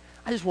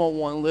 I just want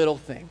one little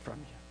thing from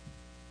you.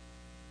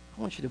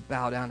 I want you to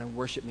bow down and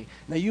worship me.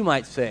 Now, you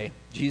might say,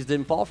 Jesus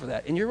didn't fall for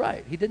that. And you're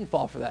right. He didn't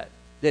fall for that,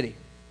 did he?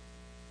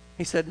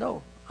 He said,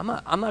 no, I'm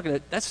not going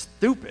to. That's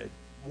stupid.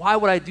 Why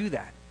would I do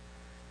that?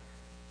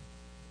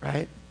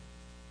 Right?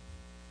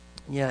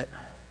 Yet,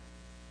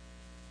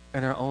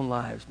 in our own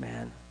lives,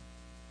 man,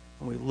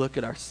 when we look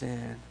at our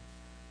sin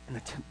and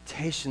the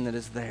temptation that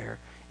is there,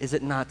 is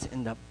it not to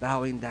end up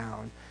bowing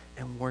down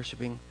and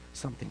worshiping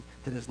something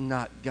that is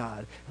not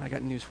God? And I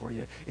got news for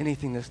you.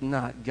 Anything that's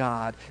not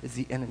God is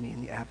the enemy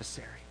and the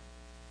adversary.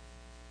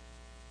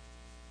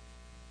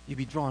 You'd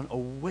be drawn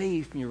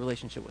away from your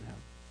relationship with him.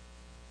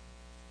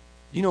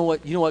 You know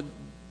what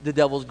the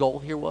devil's goal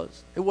here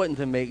was? It wasn't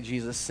to make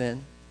Jesus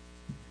sin.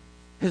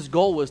 His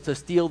goal was to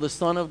steal the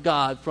Son of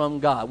God from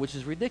God, which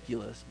is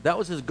ridiculous. That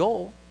was his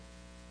goal.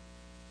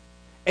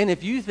 And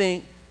if you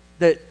think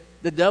that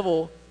the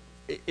devil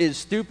is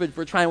stupid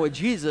for trying with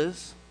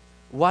Jesus,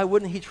 why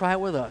wouldn't he try it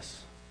with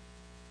us?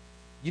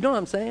 You know what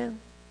I'm saying?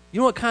 You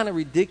know what kind of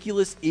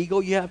ridiculous ego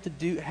you have to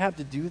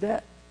do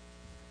that?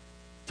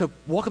 To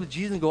walk up to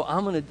Jesus and go,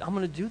 I'm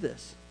gonna do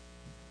this.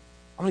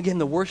 I'm gonna get him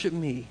to worship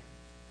me.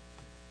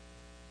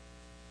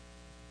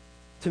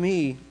 To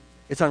me,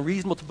 it's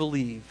unreasonable to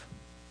believe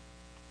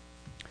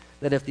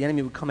that if the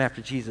enemy would come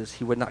after Jesus,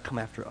 he would not come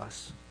after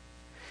us.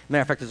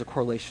 Matter of fact, there's a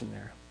correlation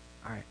there.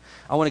 All right.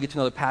 I want to get to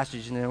another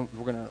passage, and then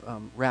we're going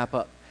to wrap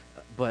up.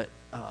 But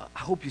I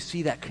hope you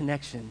see that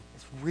connection.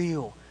 It's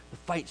real. The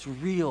fight's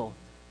real.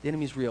 The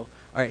enemy's real.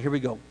 All right, here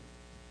we go.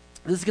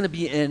 This is going to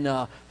be in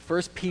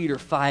 1 Peter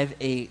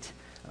 5:8.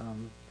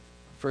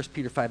 1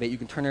 Peter 5:8. You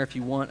can turn there if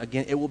you want.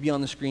 Again, it will be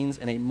on the screens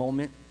in a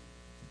moment.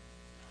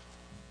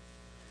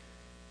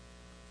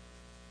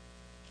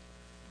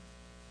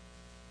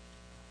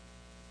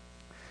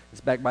 It's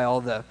backed by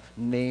all the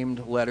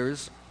named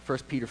letters. 1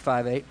 Peter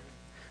 5:8.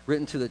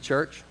 Written to the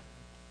church.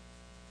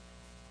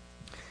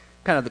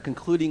 Kind of the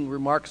concluding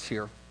remarks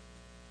here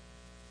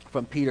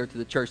from Peter to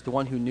the church, the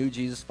one who knew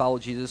Jesus,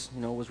 followed Jesus,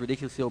 was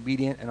ridiculously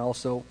obedient, and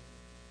also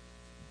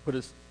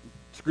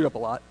screwed up a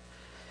lot.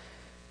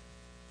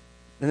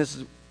 And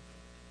this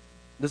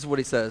is what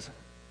he says.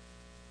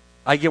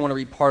 I again want to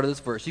read part of this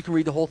verse. You can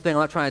read the whole thing.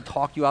 I'm not trying to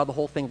talk you out of the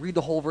whole thing. Read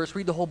the whole verse.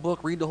 Read the whole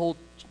book. Read the whole,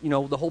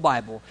 the whole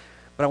Bible.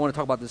 But I want to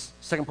talk about this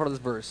second part of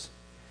this verse.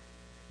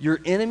 Your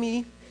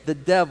enemy, the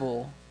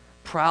devil,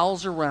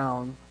 prowls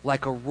around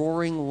like a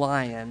roaring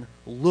lion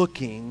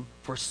looking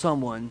for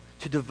someone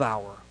to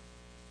devour.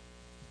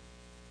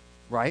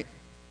 Right?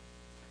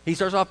 He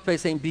starts off by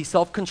saying, be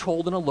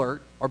self-controlled and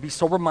alert, or be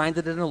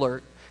sober-minded and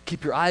alert.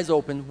 Keep your eyes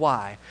open.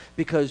 Why?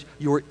 Because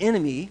your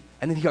enemy,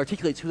 and then he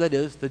articulates who that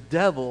is, the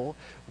devil,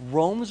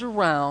 roams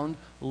around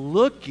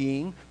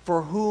looking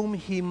for whom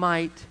he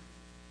might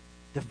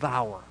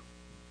devour.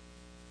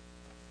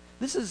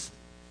 This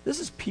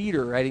is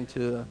Peter writing to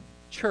the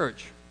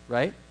church,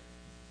 right?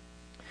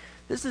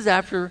 This is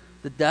after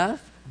the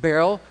death,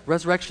 burial,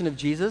 resurrection of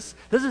Jesus.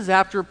 This is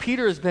after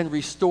Peter has been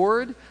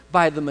restored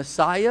by the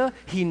Messiah.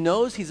 He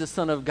knows he's a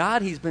son of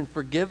God. He's been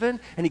forgiven.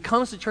 And he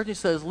comes to church and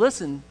says,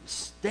 listen,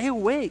 stay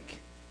awake.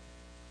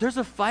 There's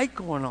a fight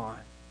going on.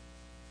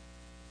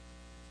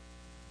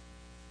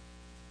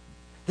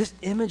 This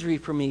imagery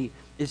for me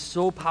is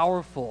so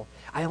powerful.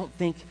 I don't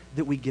think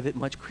that we give it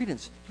much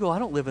credence. You go, I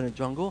don't live in a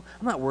jungle.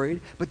 I'm not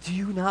worried. But do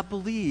you not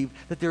believe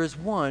that there is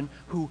one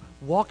who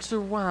walks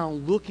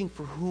around looking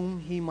for whom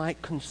he might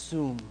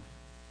consume?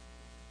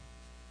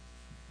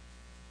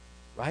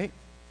 Right?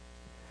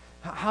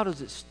 How does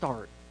it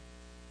start?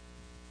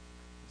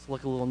 It's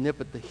like a little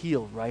nip at the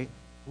heel, right?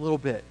 A little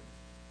bit.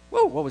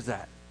 Whoa, what was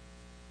that?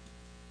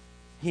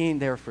 He ain't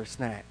there for a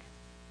snack.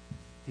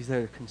 He's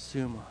there to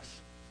consume us.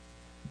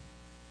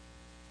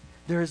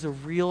 There is a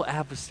real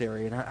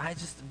adversary, and I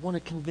just want to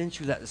convince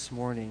you that this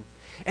morning.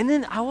 And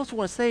then I also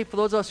want to say, for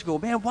those of us who go,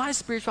 man, why is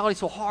spirituality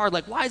so hard?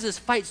 Like, why is this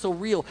fight so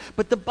real?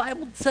 But the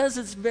Bible says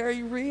it's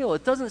very real.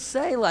 It doesn't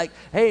say like,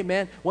 hey,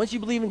 man, once you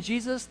believe in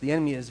Jesus, the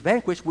enemy is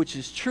vanquished, which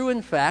is true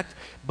in fact,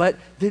 but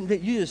then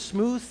you just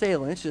smooth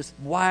sailing. It's just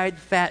wide,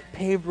 fat,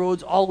 paved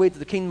roads all the way to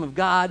the kingdom of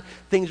God.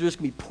 Things are just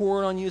going to be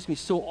pouring on you. It's going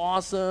to be so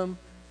awesome.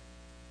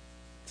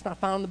 It's not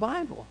found in the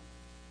Bible.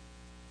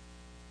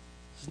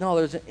 It says, no,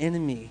 there's an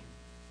enemy.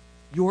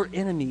 Your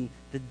enemy,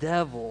 the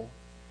devil,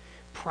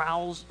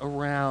 prowls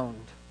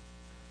around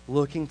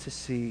looking to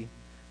see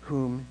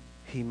whom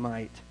he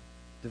might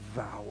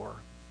devour.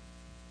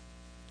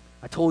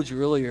 I told you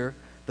earlier,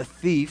 the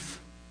thief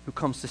who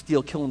comes to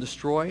steal, kill, and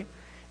destroy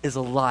is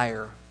a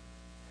liar.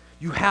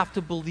 You have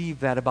to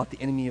believe that about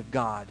the enemy of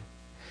God.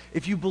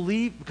 If you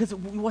believe, because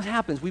what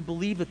happens? We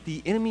believe that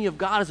the enemy of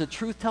God is a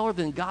truth teller,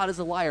 then God is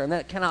a liar, and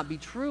that cannot be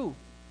true.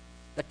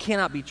 That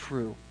cannot be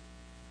true.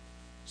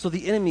 So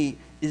the enemy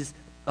is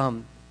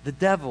the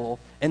devil,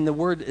 and the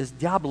word is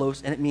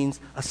diabolos, and it means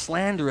a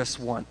slanderous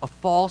one, a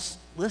false,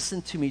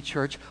 listen to me,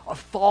 church, a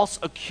false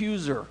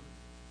accuser.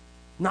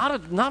 Not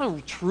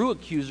a true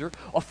accuser,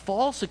 a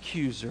false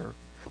accuser.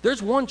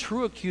 There's one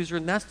true accuser,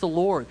 and that's the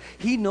Lord.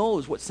 He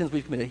knows what sins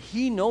we've committed.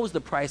 He knows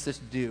the price that's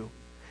due.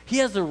 He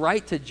has the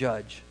right to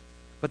judge.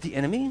 But the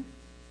enemy,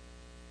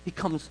 he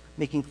comes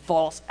making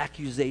false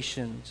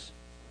accusations.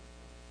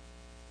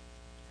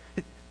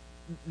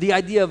 The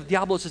idea of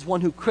diabolos is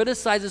one who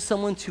criticizes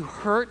someone to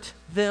hurt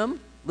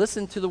them,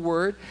 listen to the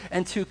word,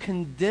 and to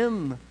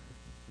condemn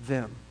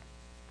them.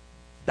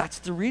 That's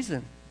the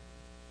reason.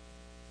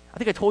 I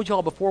think I told you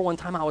all before, one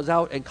time I was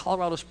out in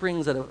Colorado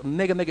Springs at a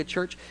mega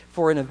church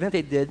for an event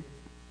they did.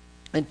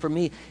 And for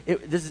me,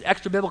 this is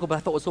extra biblical, but I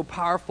thought it was so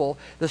powerful,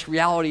 this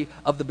reality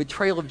of the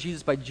betrayal of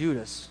Jesus by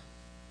Judas.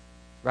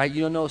 Right?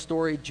 You don't know a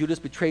story. Judas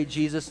betrayed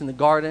Jesus in the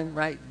garden,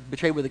 right?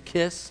 Betrayed with a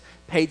kiss,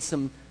 paid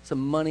some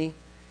money.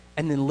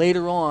 And then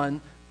later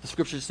on, the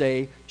scriptures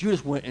say,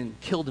 Judas went and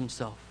killed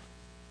himself.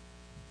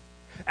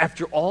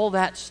 After all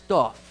that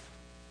stuff,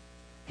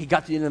 he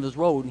got to the end of his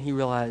road and he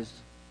realized,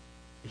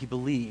 he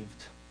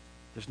believed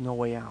there's no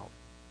way out.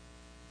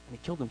 And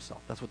he killed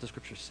himself. That's what the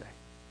scriptures say.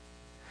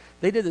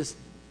 They did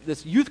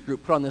this youth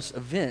group put on this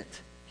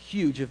event,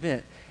 huge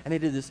event, and they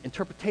did this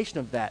interpretation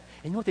of that.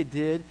 And you know what they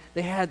did?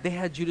 They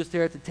had Judas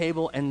there at the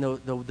table, and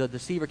the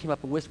deceiver came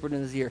up and whispered in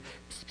his ear,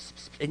 psst, psst,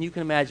 psst. And you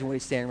can imagine what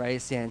he's saying, right?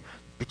 He's saying,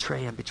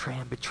 betray him, betray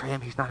him, betray him.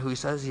 He's not who he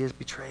says he is.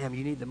 Betray him.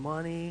 You need the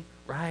money,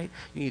 right?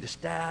 You need a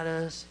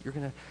status. You're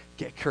going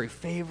to curry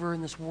favor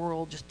in this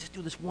world. Just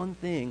do this one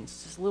thing.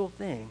 It's this little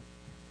thing.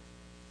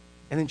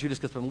 And then Judas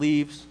gets up and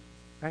leaves,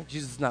 right?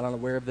 Jesus is not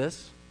unaware of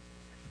this.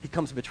 He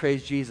comes and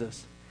betrays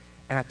Jesus.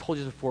 And I told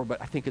you this before, but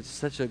I think it's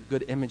such a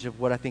good image of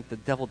what I think the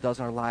devil does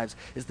in our lives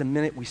is the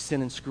minute we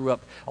sin and screw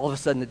up, all of a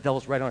sudden the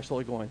devil's right on our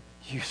shoulder going,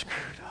 you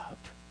screwed up.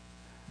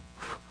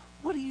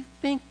 What are you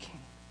thinking,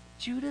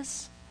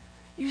 Judas?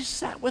 You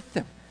sat with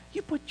him.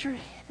 You put your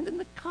hand in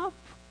the cup,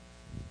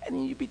 and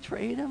then you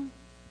betrayed him.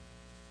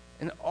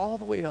 And all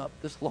the way up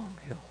this long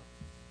hill,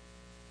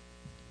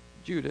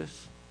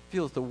 Judas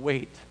feels the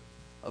weight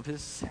of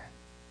his sin,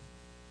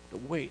 the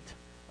weight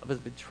of his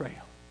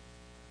betrayal.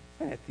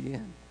 And at the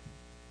end,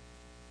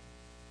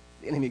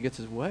 the enemy gets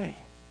his way,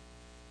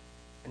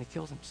 and he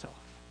kills himself.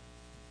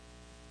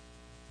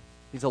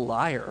 He's a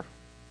liar,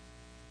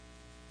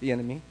 the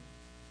enemy.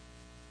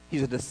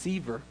 He's a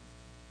deceiver.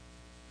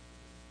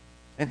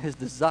 And his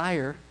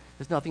desire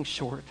is nothing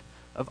short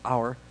of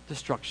our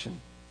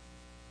destruction.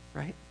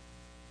 Right?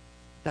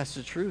 That's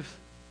the truth.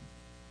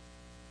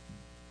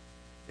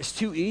 It's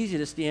too easy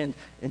to stand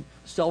in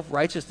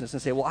self-righteousness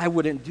and say, well, I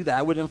wouldn't do that.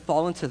 I wouldn't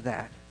fall into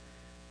that.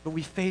 But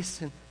we face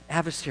an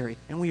adversary,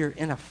 and we are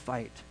in a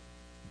fight.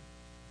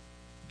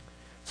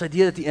 This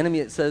idea that the enemy,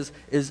 it says,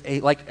 is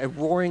like a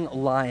roaring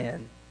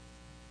lion.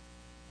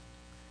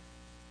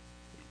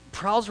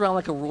 Prowls around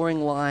like a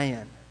roaring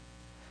lion.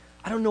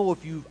 I don't know if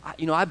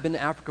I've been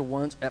to Africa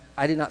once.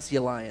 I did not see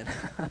a lion.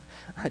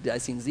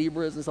 I've seen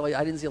zebras and stuff like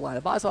that. I didn't see a lion.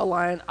 If I saw a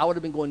lion, I would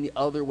have been going the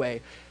other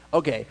way.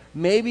 Okay,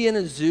 maybe in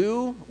a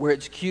zoo where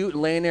it's cute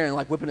and laying there and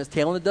like whipping its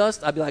tail in the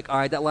dust, I'd be like, all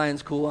right, that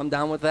lion's cool. I'm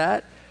down with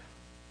that.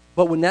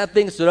 But when that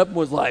thing stood up and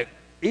was like,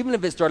 even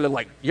if it started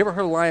like, you ever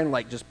heard a lion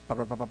like just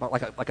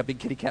like a big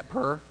kitty cat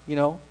purr,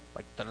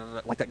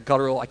 like that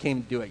guttural, I can't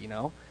even do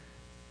it,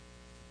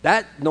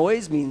 That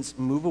noise means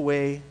move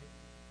away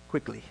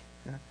quickly.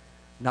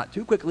 Not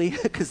too quickly,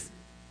 because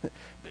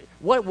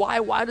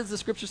why does the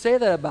scripture say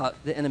that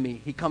about the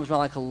enemy? He comes around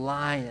like a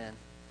lion.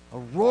 A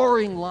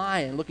roaring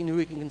lion looking who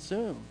he can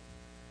consume.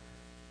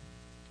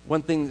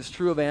 One thing that's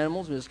true of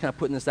animals, we're just kind of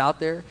putting this out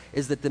there,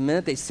 is that the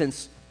minute they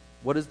sense,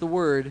 what is the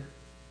word?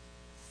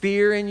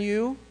 Fear in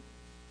you,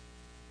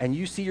 and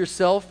you see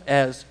yourself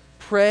as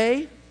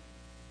prey,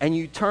 and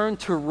you turn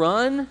to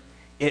run,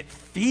 it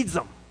feeds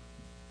them.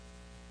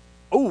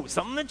 Oh,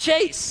 something to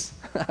chase.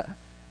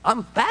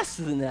 I'm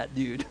faster than that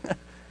dude.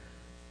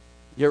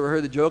 You ever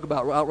heard the joke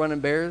about outrunning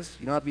bears?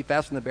 You don't have to be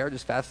faster than the bear,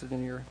 just faster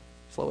than your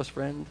slowest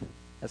friend.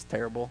 That's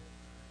terrible.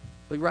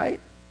 But right?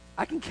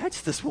 I can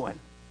catch this one.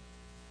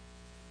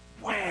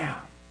 Wham!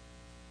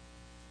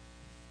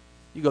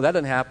 You go, that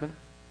doesn't happen.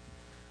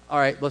 All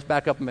right, let's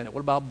back up a minute.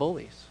 What about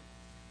bullies?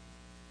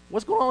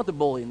 What's going on with the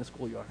bully in the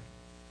schoolyard?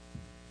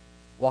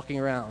 Walking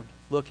around,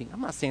 looking.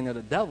 I'm not saying they're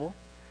the devil.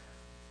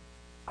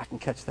 I can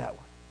catch that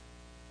one.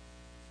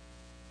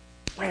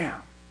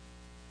 Wham!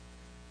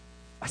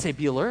 I say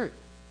be alert.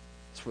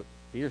 That's what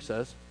Peter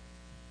says.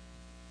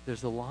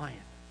 There's the lion.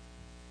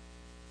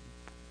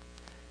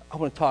 I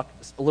want to talk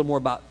a little more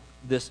about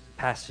this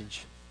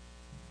passage.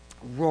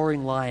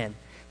 Roaring lion,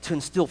 to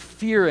instill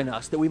fear in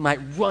us that we might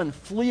run,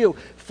 flee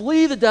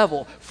the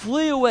devil,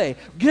 flee away,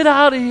 get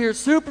out of here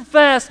super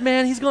fast,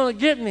 man, he's going to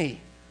get me.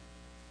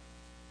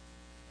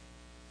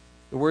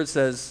 The word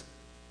says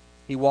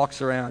he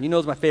walks around. You know,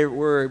 it's my favorite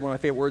word, one of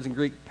my favorite words in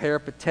Greek,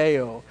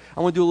 peripateo.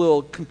 I want to do a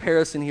little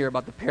comparison here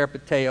about the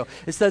peripateo.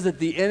 It says that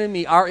the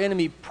enemy, our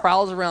enemy,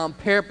 prowls around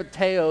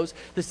peripateos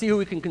to see who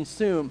we can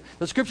consume.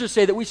 The scriptures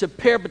say that we should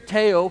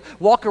peripateo,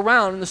 walk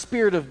around in the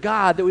Spirit of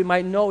God, that we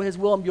might know his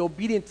will and be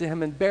obedient to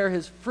him and bear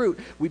his fruit.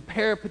 We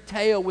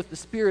peripateo with the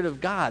Spirit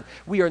of God.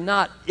 We are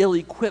not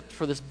ill-equipped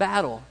for this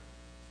battle.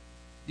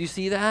 Do you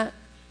see that?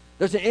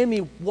 There's an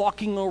enemy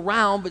walking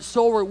around, but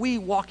so are we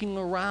walking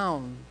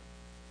around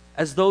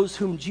as those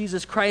whom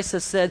Jesus Christ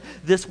has said,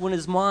 this one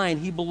is mine,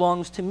 he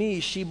belongs to me,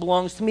 she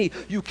belongs to me.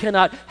 You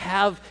cannot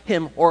have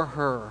him or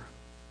her.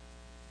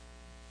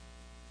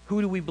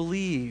 Who do we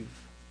believe?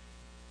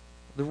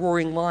 The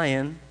roaring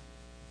lion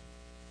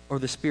or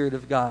the Spirit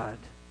of God?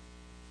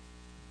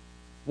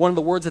 One of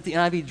the words that the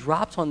NIV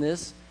drops on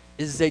this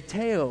is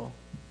zeteo,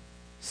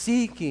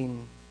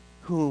 seeking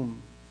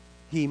whom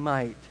he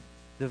might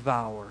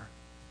devour.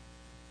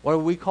 What are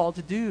we called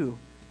to do?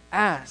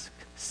 Ask,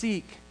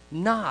 seek,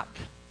 knock.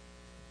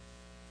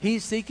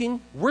 He's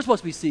seeking. We're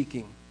supposed to be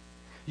seeking.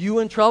 You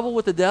in trouble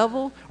with the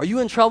devil? Are you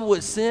in trouble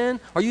with sin?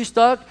 Are you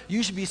stuck?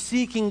 You should be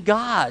seeking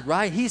God,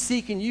 right? He's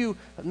seeking you.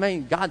 I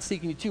mean, God's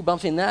seeking you too, but I'm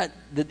saying that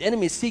the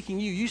enemy is seeking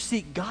you. You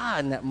seek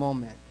God in that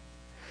moment.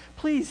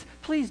 Please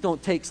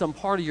don't take some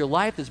part of your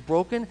life that's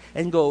broken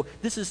and go,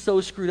 this is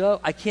so screwed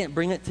up, I can't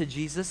bring it to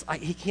Jesus.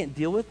 He can't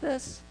deal with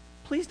this.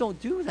 Please don't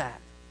do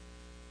that.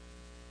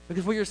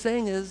 Because what you're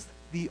saying is,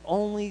 the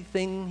only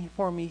thing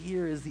for me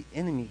here is the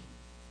enemy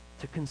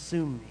to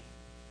consume me.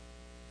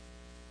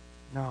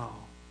 No.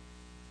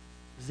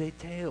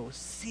 Zeteo,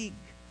 seek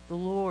the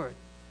Lord.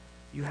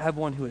 You have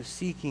one who is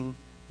seeking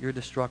your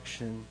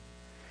destruction.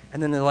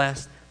 And then the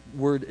last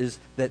word is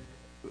that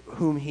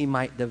whom he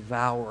might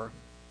devour.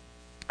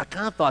 I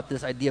kind of thought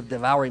this idea of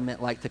devouring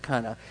meant like to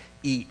kind of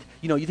eat.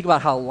 You know, you think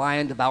about how a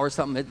lion devours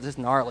something, it's just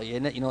gnarly,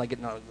 isn't it? You know, like,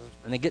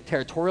 and they get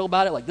territorial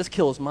about it, like this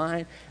kills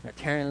mine, and they're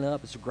tearing it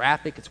up. It's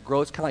graphic, it's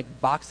gross, kind of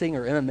like boxing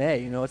or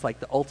MMA, you know, it's like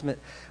the ultimate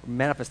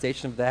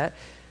manifestation of that.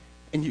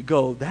 And you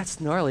go, that's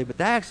gnarly, but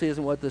that actually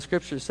isn't what the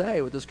scriptures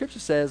say. What the scripture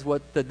says,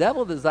 what the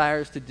devil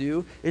desires to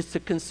do is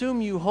to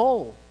consume you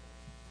whole.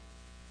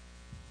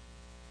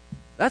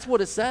 That's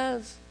what it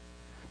says.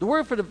 The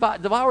word for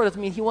devour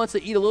doesn't mean he wants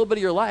to eat a little bit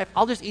of your life.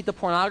 I'll just eat the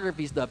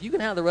pornography stuff. You can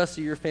have the rest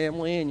of your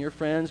family and your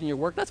friends and your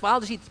work. That's fine.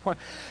 I'll just eat the porn.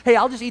 Hey,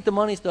 I'll just eat the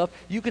money stuff.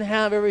 You can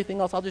have everything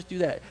else. I'll just do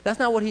that. That's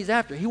not what he's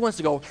after. He wants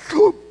to go,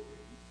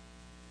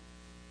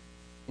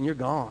 and you're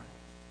gone.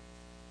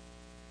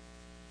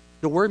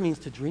 The word means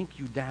to drink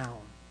you down,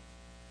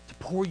 to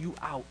pour you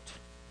out,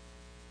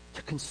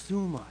 to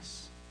consume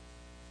us.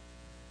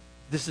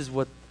 This is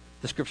what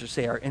the scriptures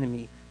say our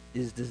enemy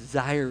is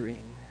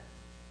desiring.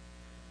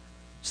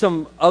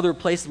 Some other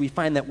places we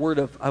find that word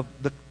of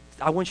the,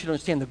 I want you to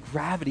understand the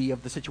gravity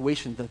of the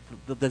situation.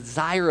 The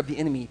desire of the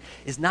enemy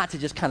is not to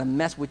just kind of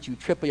mess with you,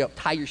 trip you up,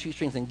 tie your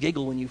shoestrings and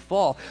giggle when you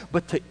fall,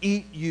 but to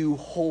eat you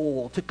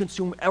whole, to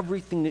consume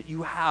everything that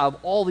you have,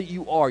 all that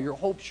you are, your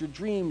hopes, your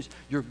dreams,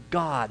 your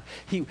God.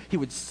 He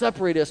would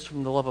separate us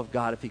from the love of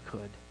God if he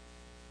could.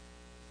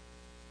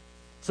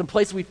 Some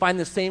places we find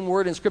the same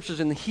word in scriptures.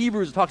 In the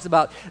Hebrews, it talks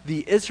about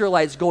the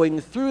Israelites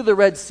going through the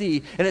Red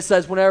Sea. And it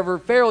says whenever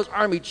Pharaoh's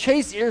army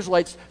chased the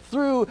Israelites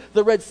through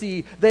the Red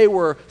Sea, they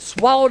were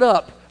swallowed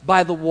up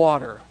by the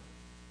water,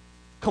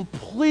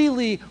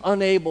 completely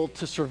unable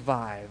to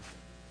survive.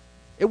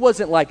 It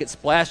wasn't like it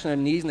splashed on their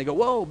knees and they go,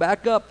 whoa,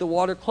 back up, the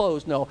water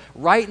closed. No,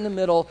 right in the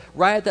middle,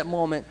 right at that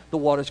moment, the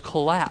waters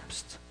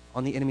collapsed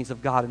on the enemies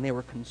of God and they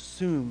were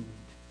consumed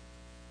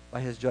by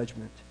his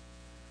judgment.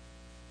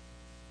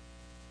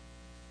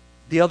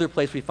 The other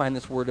place we find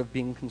this word of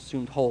being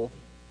consumed whole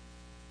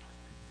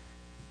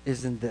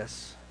is in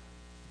this.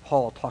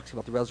 Paul talks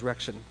about the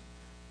resurrection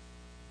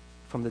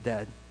from the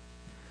dead.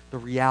 the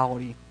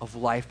reality of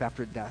life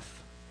after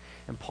death.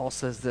 And Paul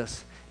says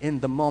this, in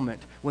the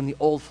moment when the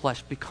old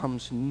flesh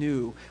becomes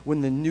new,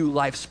 when the new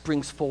life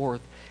springs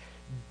forth,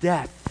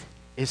 death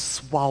is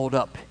swallowed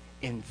up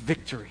in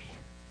victory.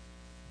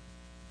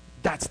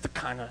 That's the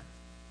kind of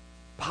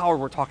power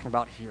we're talking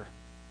about here.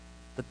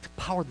 The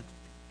power that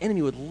the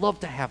enemy would love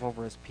to have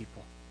over his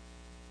people.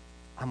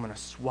 I'm going to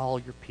swallow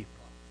your people.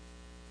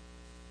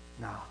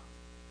 Nah.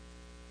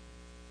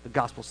 The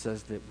gospel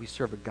says that we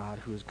serve a God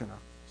who is going to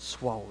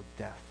swallow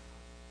death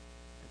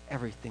and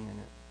everything in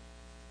it.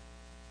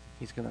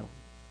 He's going to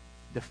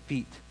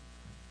defeat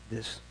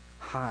this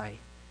high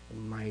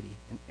and mighty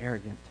and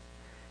arrogant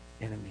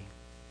enemy.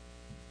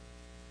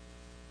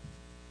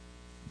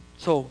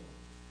 So,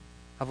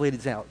 I've laid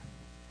it out.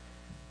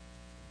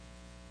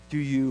 Do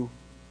you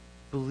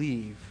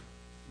believe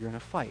you're in a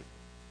fight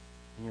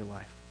in your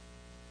life?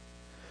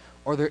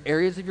 Are there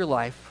areas of your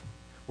life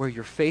where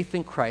your faith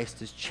in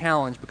Christ is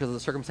challenged because of the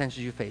circumstances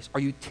you face? Are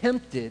you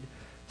tempted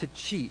to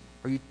cheat?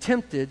 Are you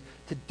tempted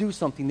to do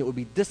something that would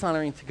be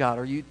dishonoring to God?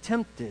 Are you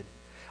tempted?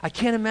 I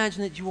can't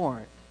imagine that you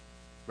aren't,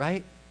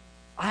 right?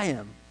 I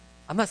am.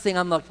 I'm not saying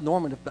I'm not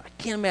normative, but I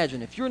can't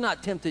imagine. If you're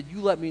not tempted,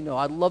 you let me know.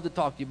 I'd love to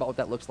talk to you about what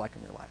that looks like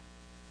in your life.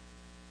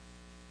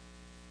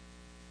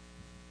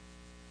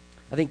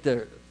 I think there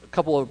are a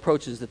couple of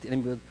approaches that the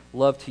enemy would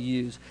love to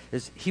use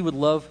is he would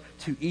love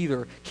to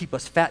either keep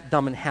us fat,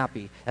 dumb, and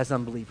happy as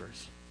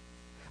unbelievers.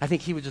 I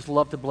think he would just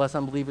love to bless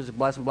unbelievers and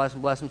bless them, bless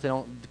them, bless them. So they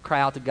don't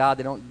cry out to God.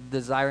 They don't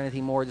desire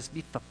anything more. Just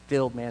be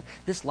fulfilled, man.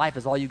 This life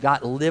is all you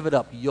got. Live it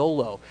up.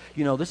 YOLO.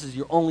 You know, this is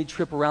your only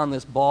trip around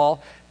this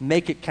ball.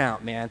 Make it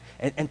count, man.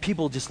 And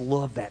people just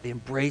love that. They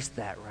embrace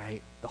that,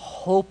 right? The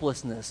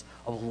hopelessness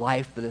of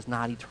life that is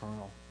not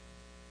eternal.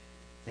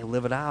 They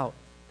live it out.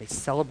 They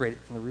celebrate it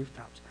from the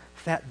rooftops.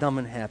 Fat, dumb,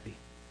 and happy.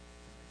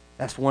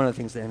 That's one of the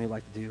things the enemy would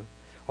like to do.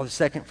 Or the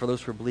second, for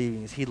those who are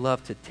believing, is he'd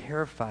love to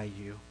terrify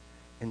you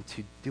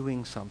into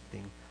doing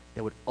something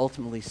that would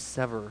ultimately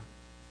sever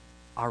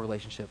our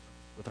relationship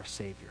with our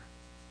Savior.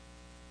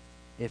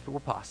 If it were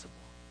possible,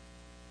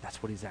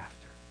 that's what he's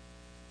after.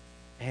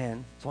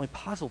 And it's only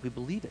possible if we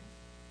believe it.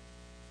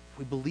 If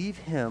we believe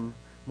him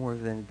more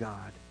than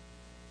God.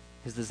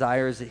 His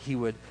desire is that he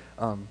would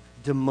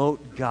demote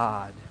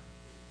God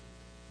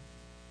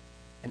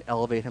and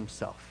elevate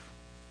himself.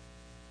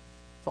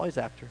 That's all he's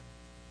after.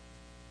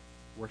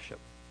 Worship.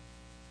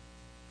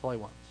 That's all he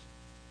wants.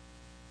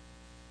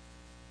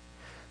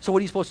 So what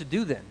are you supposed to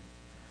do then?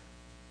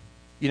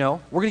 You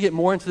know, we're going to get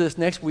more into this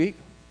next week,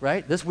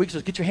 right? This week,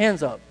 so get your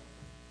hands up.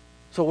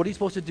 So what are you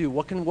supposed to do?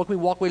 What can we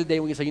walk away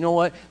today? We can say, you know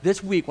what?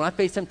 This week, when I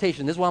face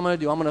temptation, this is what I'm going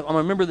to do. I'm going to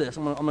remember this.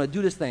 I'm going to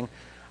do this thing.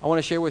 I want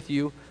to share with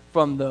you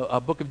from the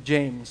book of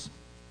James.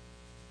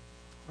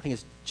 I think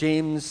it's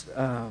James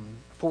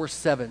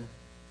 4:7.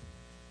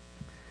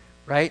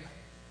 Right?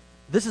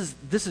 This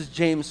is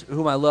James,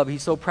 whom I love.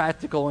 He's so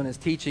practical in his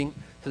teaching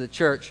to the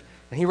church.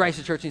 And he writes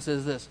to the church and he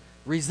says this,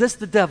 resist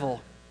the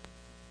devil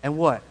and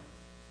what?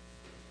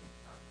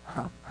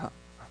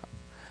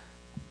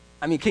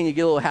 I mean, can you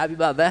get a little happy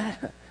about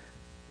that?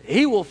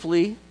 He will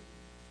flee.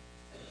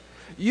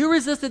 You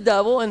resist the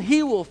devil and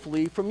he will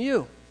flee from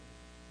you.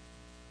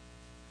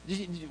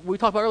 We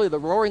talked about earlier, the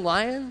roaring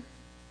lion.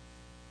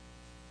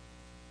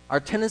 Our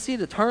tendency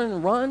to turn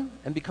and run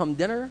and become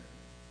dinner.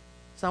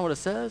 That's not what it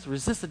says.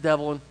 Resist the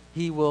devil and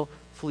he will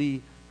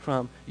flee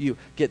from you.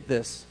 Get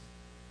this.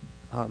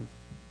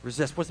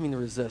 Resist. What does it mean to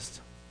resist?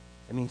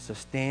 It means to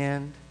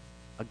stand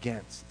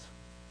against.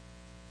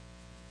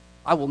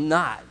 I will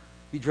not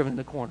be driven in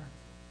the corner.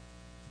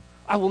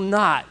 I will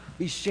not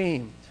be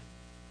shamed.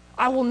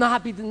 I will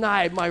not be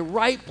denied my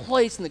right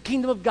place in the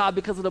kingdom of God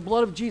because of the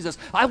blood of Jesus.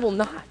 I will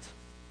not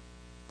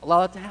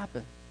allow that to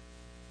happen.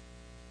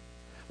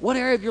 What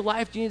area of your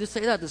life do you need to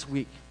say that this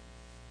week?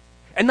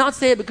 And not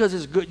say it because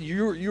it's good.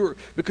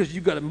 Because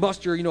you got to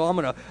muster. You know,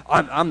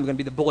 I'm gonna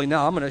be the bully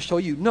now. I'm gonna show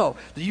you. No,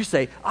 you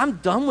say, I'm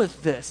done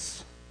with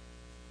this.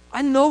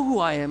 I know who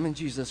I am in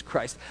Jesus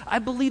Christ. I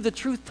believe the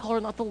truth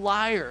teller, not the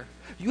liar.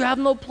 You have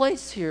no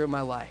place here in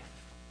my life.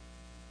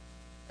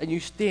 And you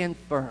stand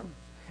firm.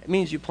 It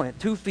means you plant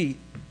 2 feet.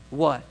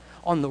 What?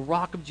 On the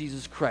rock of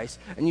Jesus Christ.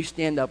 And you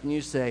stand up and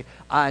you say,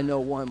 I know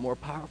one more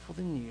powerful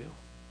than you.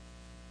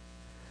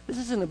 This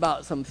isn't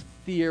about some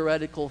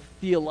theoretical,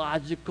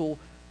 theological,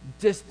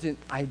 distant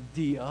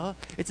idea.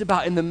 It's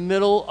about in the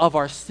middle of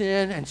our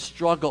sin and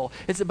struggle.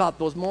 It's about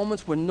those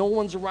moments when no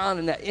one's around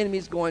and that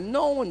enemy's going,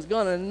 no one's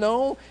gonna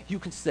know. You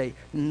can say,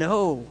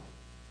 no.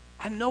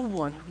 I know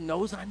one who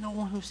knows, I know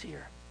one who's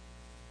here.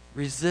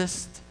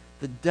 Resist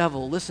the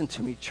devil. Listen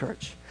to me,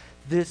 church.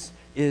 This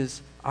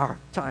is our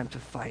time to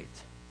fight.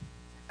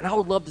 And I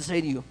would love to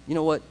say to you, you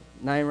know what?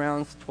 9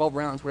 rounds, 12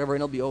 rounds, whatever,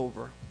 and it'll be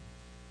over.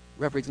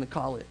 Referee's gonna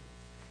call it.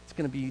 It's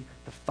gonna be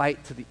the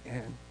fight to the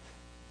end.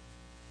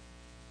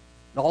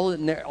 All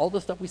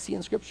the stuff we see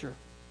in Scripture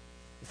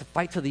is a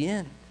fight to the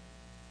end.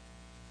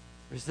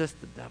 Resist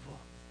the devil.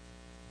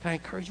 Can I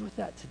encourage you with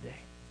that today?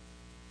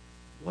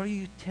 What are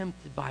you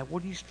tempted by?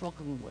 What are you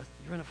struggling with?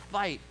 You're in a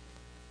fight.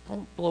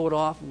 Don't blow it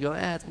off and go,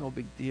 it's no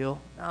big deal.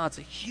 No, it's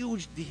a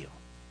huge deal.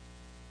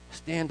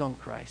 stand on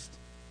Christ,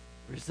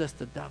 resist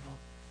the devil,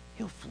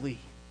 he'll flee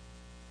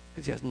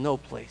because he has no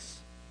place.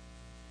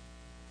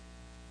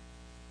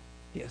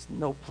 He has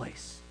no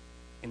place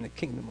in the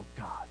kingdom of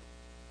God,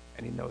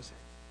 and he knows it.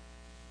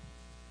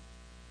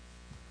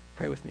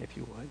 Pray with me if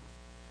you would.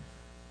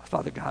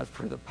 Father God,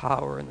 for the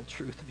power and the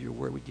truth of your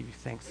word, we give you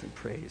thanks and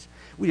praise.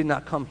 We did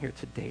not come here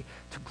today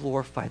to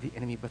glorify the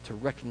enemy, but to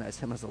recognize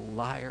him as a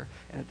liar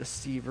and a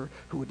deceiver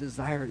who would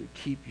desire to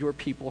keep your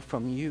people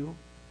from you,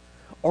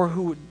 or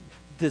who would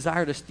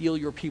desire to steal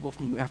your people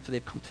from you after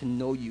they've come to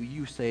know you.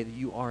 You say that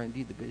you are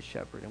indeed the good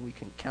shepherd, and we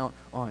can count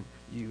on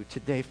you.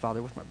 Today,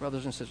 Father, with my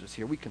brothers and sisters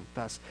here, we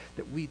confess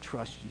that we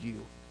trust you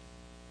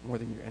more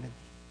than your enemy,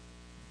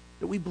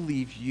 that we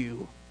believe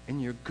you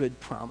and your good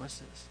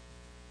promises.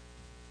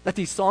 That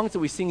these songs that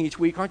we sing each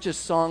week aren't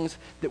just songs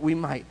that we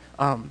might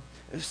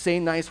say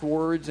nice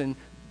words and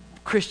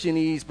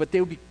Christianese, but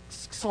they would be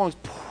songs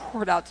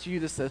poured out to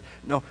you that says,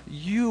 no,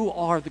 you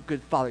are the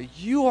good Father.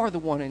 You are the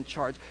one in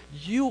charge.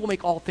 You will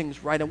make all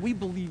things right, and we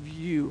believe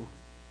you.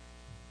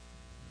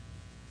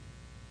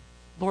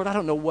 Lord, I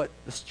don't know what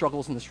the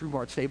struggles in this room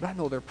are today, but I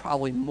know there are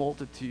probably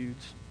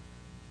multitudes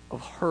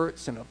of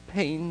hurts and of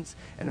pains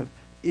and of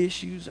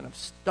issues and of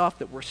stuff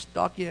that we're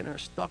stuck in or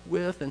stuck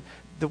with, and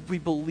that we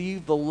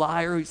believe the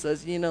liar who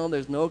says,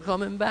 there's no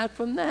coming back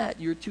from that.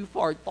 You're too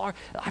far.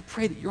 I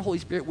pray that your Holy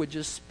Spirit would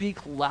just speak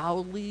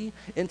loudly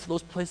into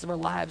those places of our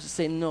lives and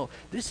say, no,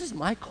 this is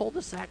my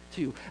cul-de-sac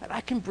too, and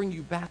I can bring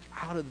you back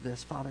out of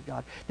this, Father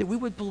God. That we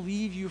would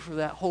believe you for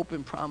that hope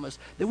and promise.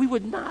 That we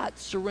would not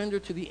surrender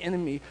to the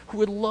enemy who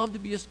would love to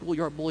be a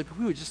schoolyard bully, but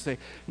we would just say,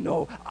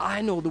 no,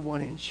 I know the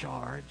one in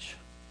charge.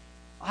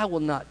 I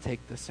will not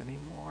take this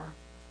anymore.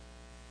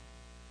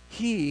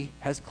 He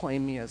has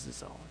claimed me as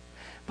his own.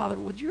 Father,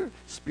 would your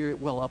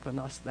Spirit well up in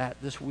us that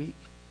this week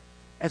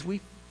as we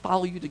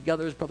follow you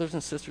together as brothers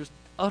and sisters,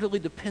 utterly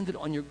dependent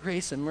on your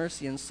grace and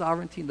mercy and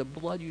sovereignty and the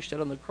blood you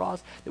shed on the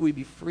cross, that we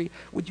be free.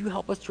 Would you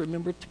help us to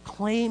remember to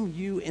claim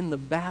you in the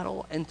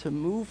battle and to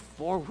move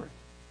forward,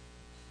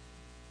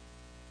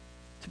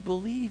 to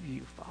believe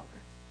you, Father,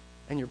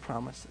 and your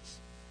promises.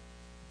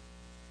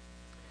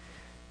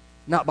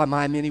 Not by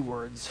my many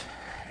words,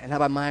 and not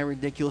by my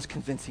ridiculous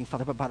convincing,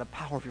 Father, but by the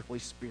power of your Holy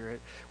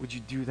Spirit, would you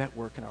do that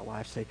work in our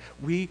lives? Say,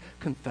 we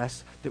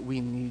confess that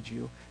we need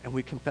you, and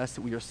we confess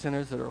that we are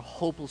sinners that are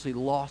hopelessly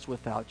lost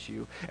without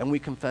you, and we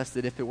confess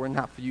that if it were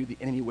not for you, the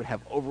enemy would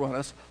have overrun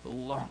us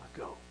long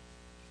ago.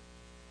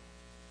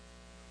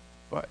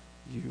 But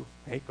you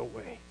make a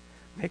way.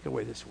 Make a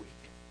way this week.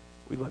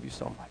 We love you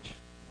so much.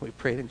 We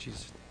pray it in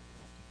Jesus' name.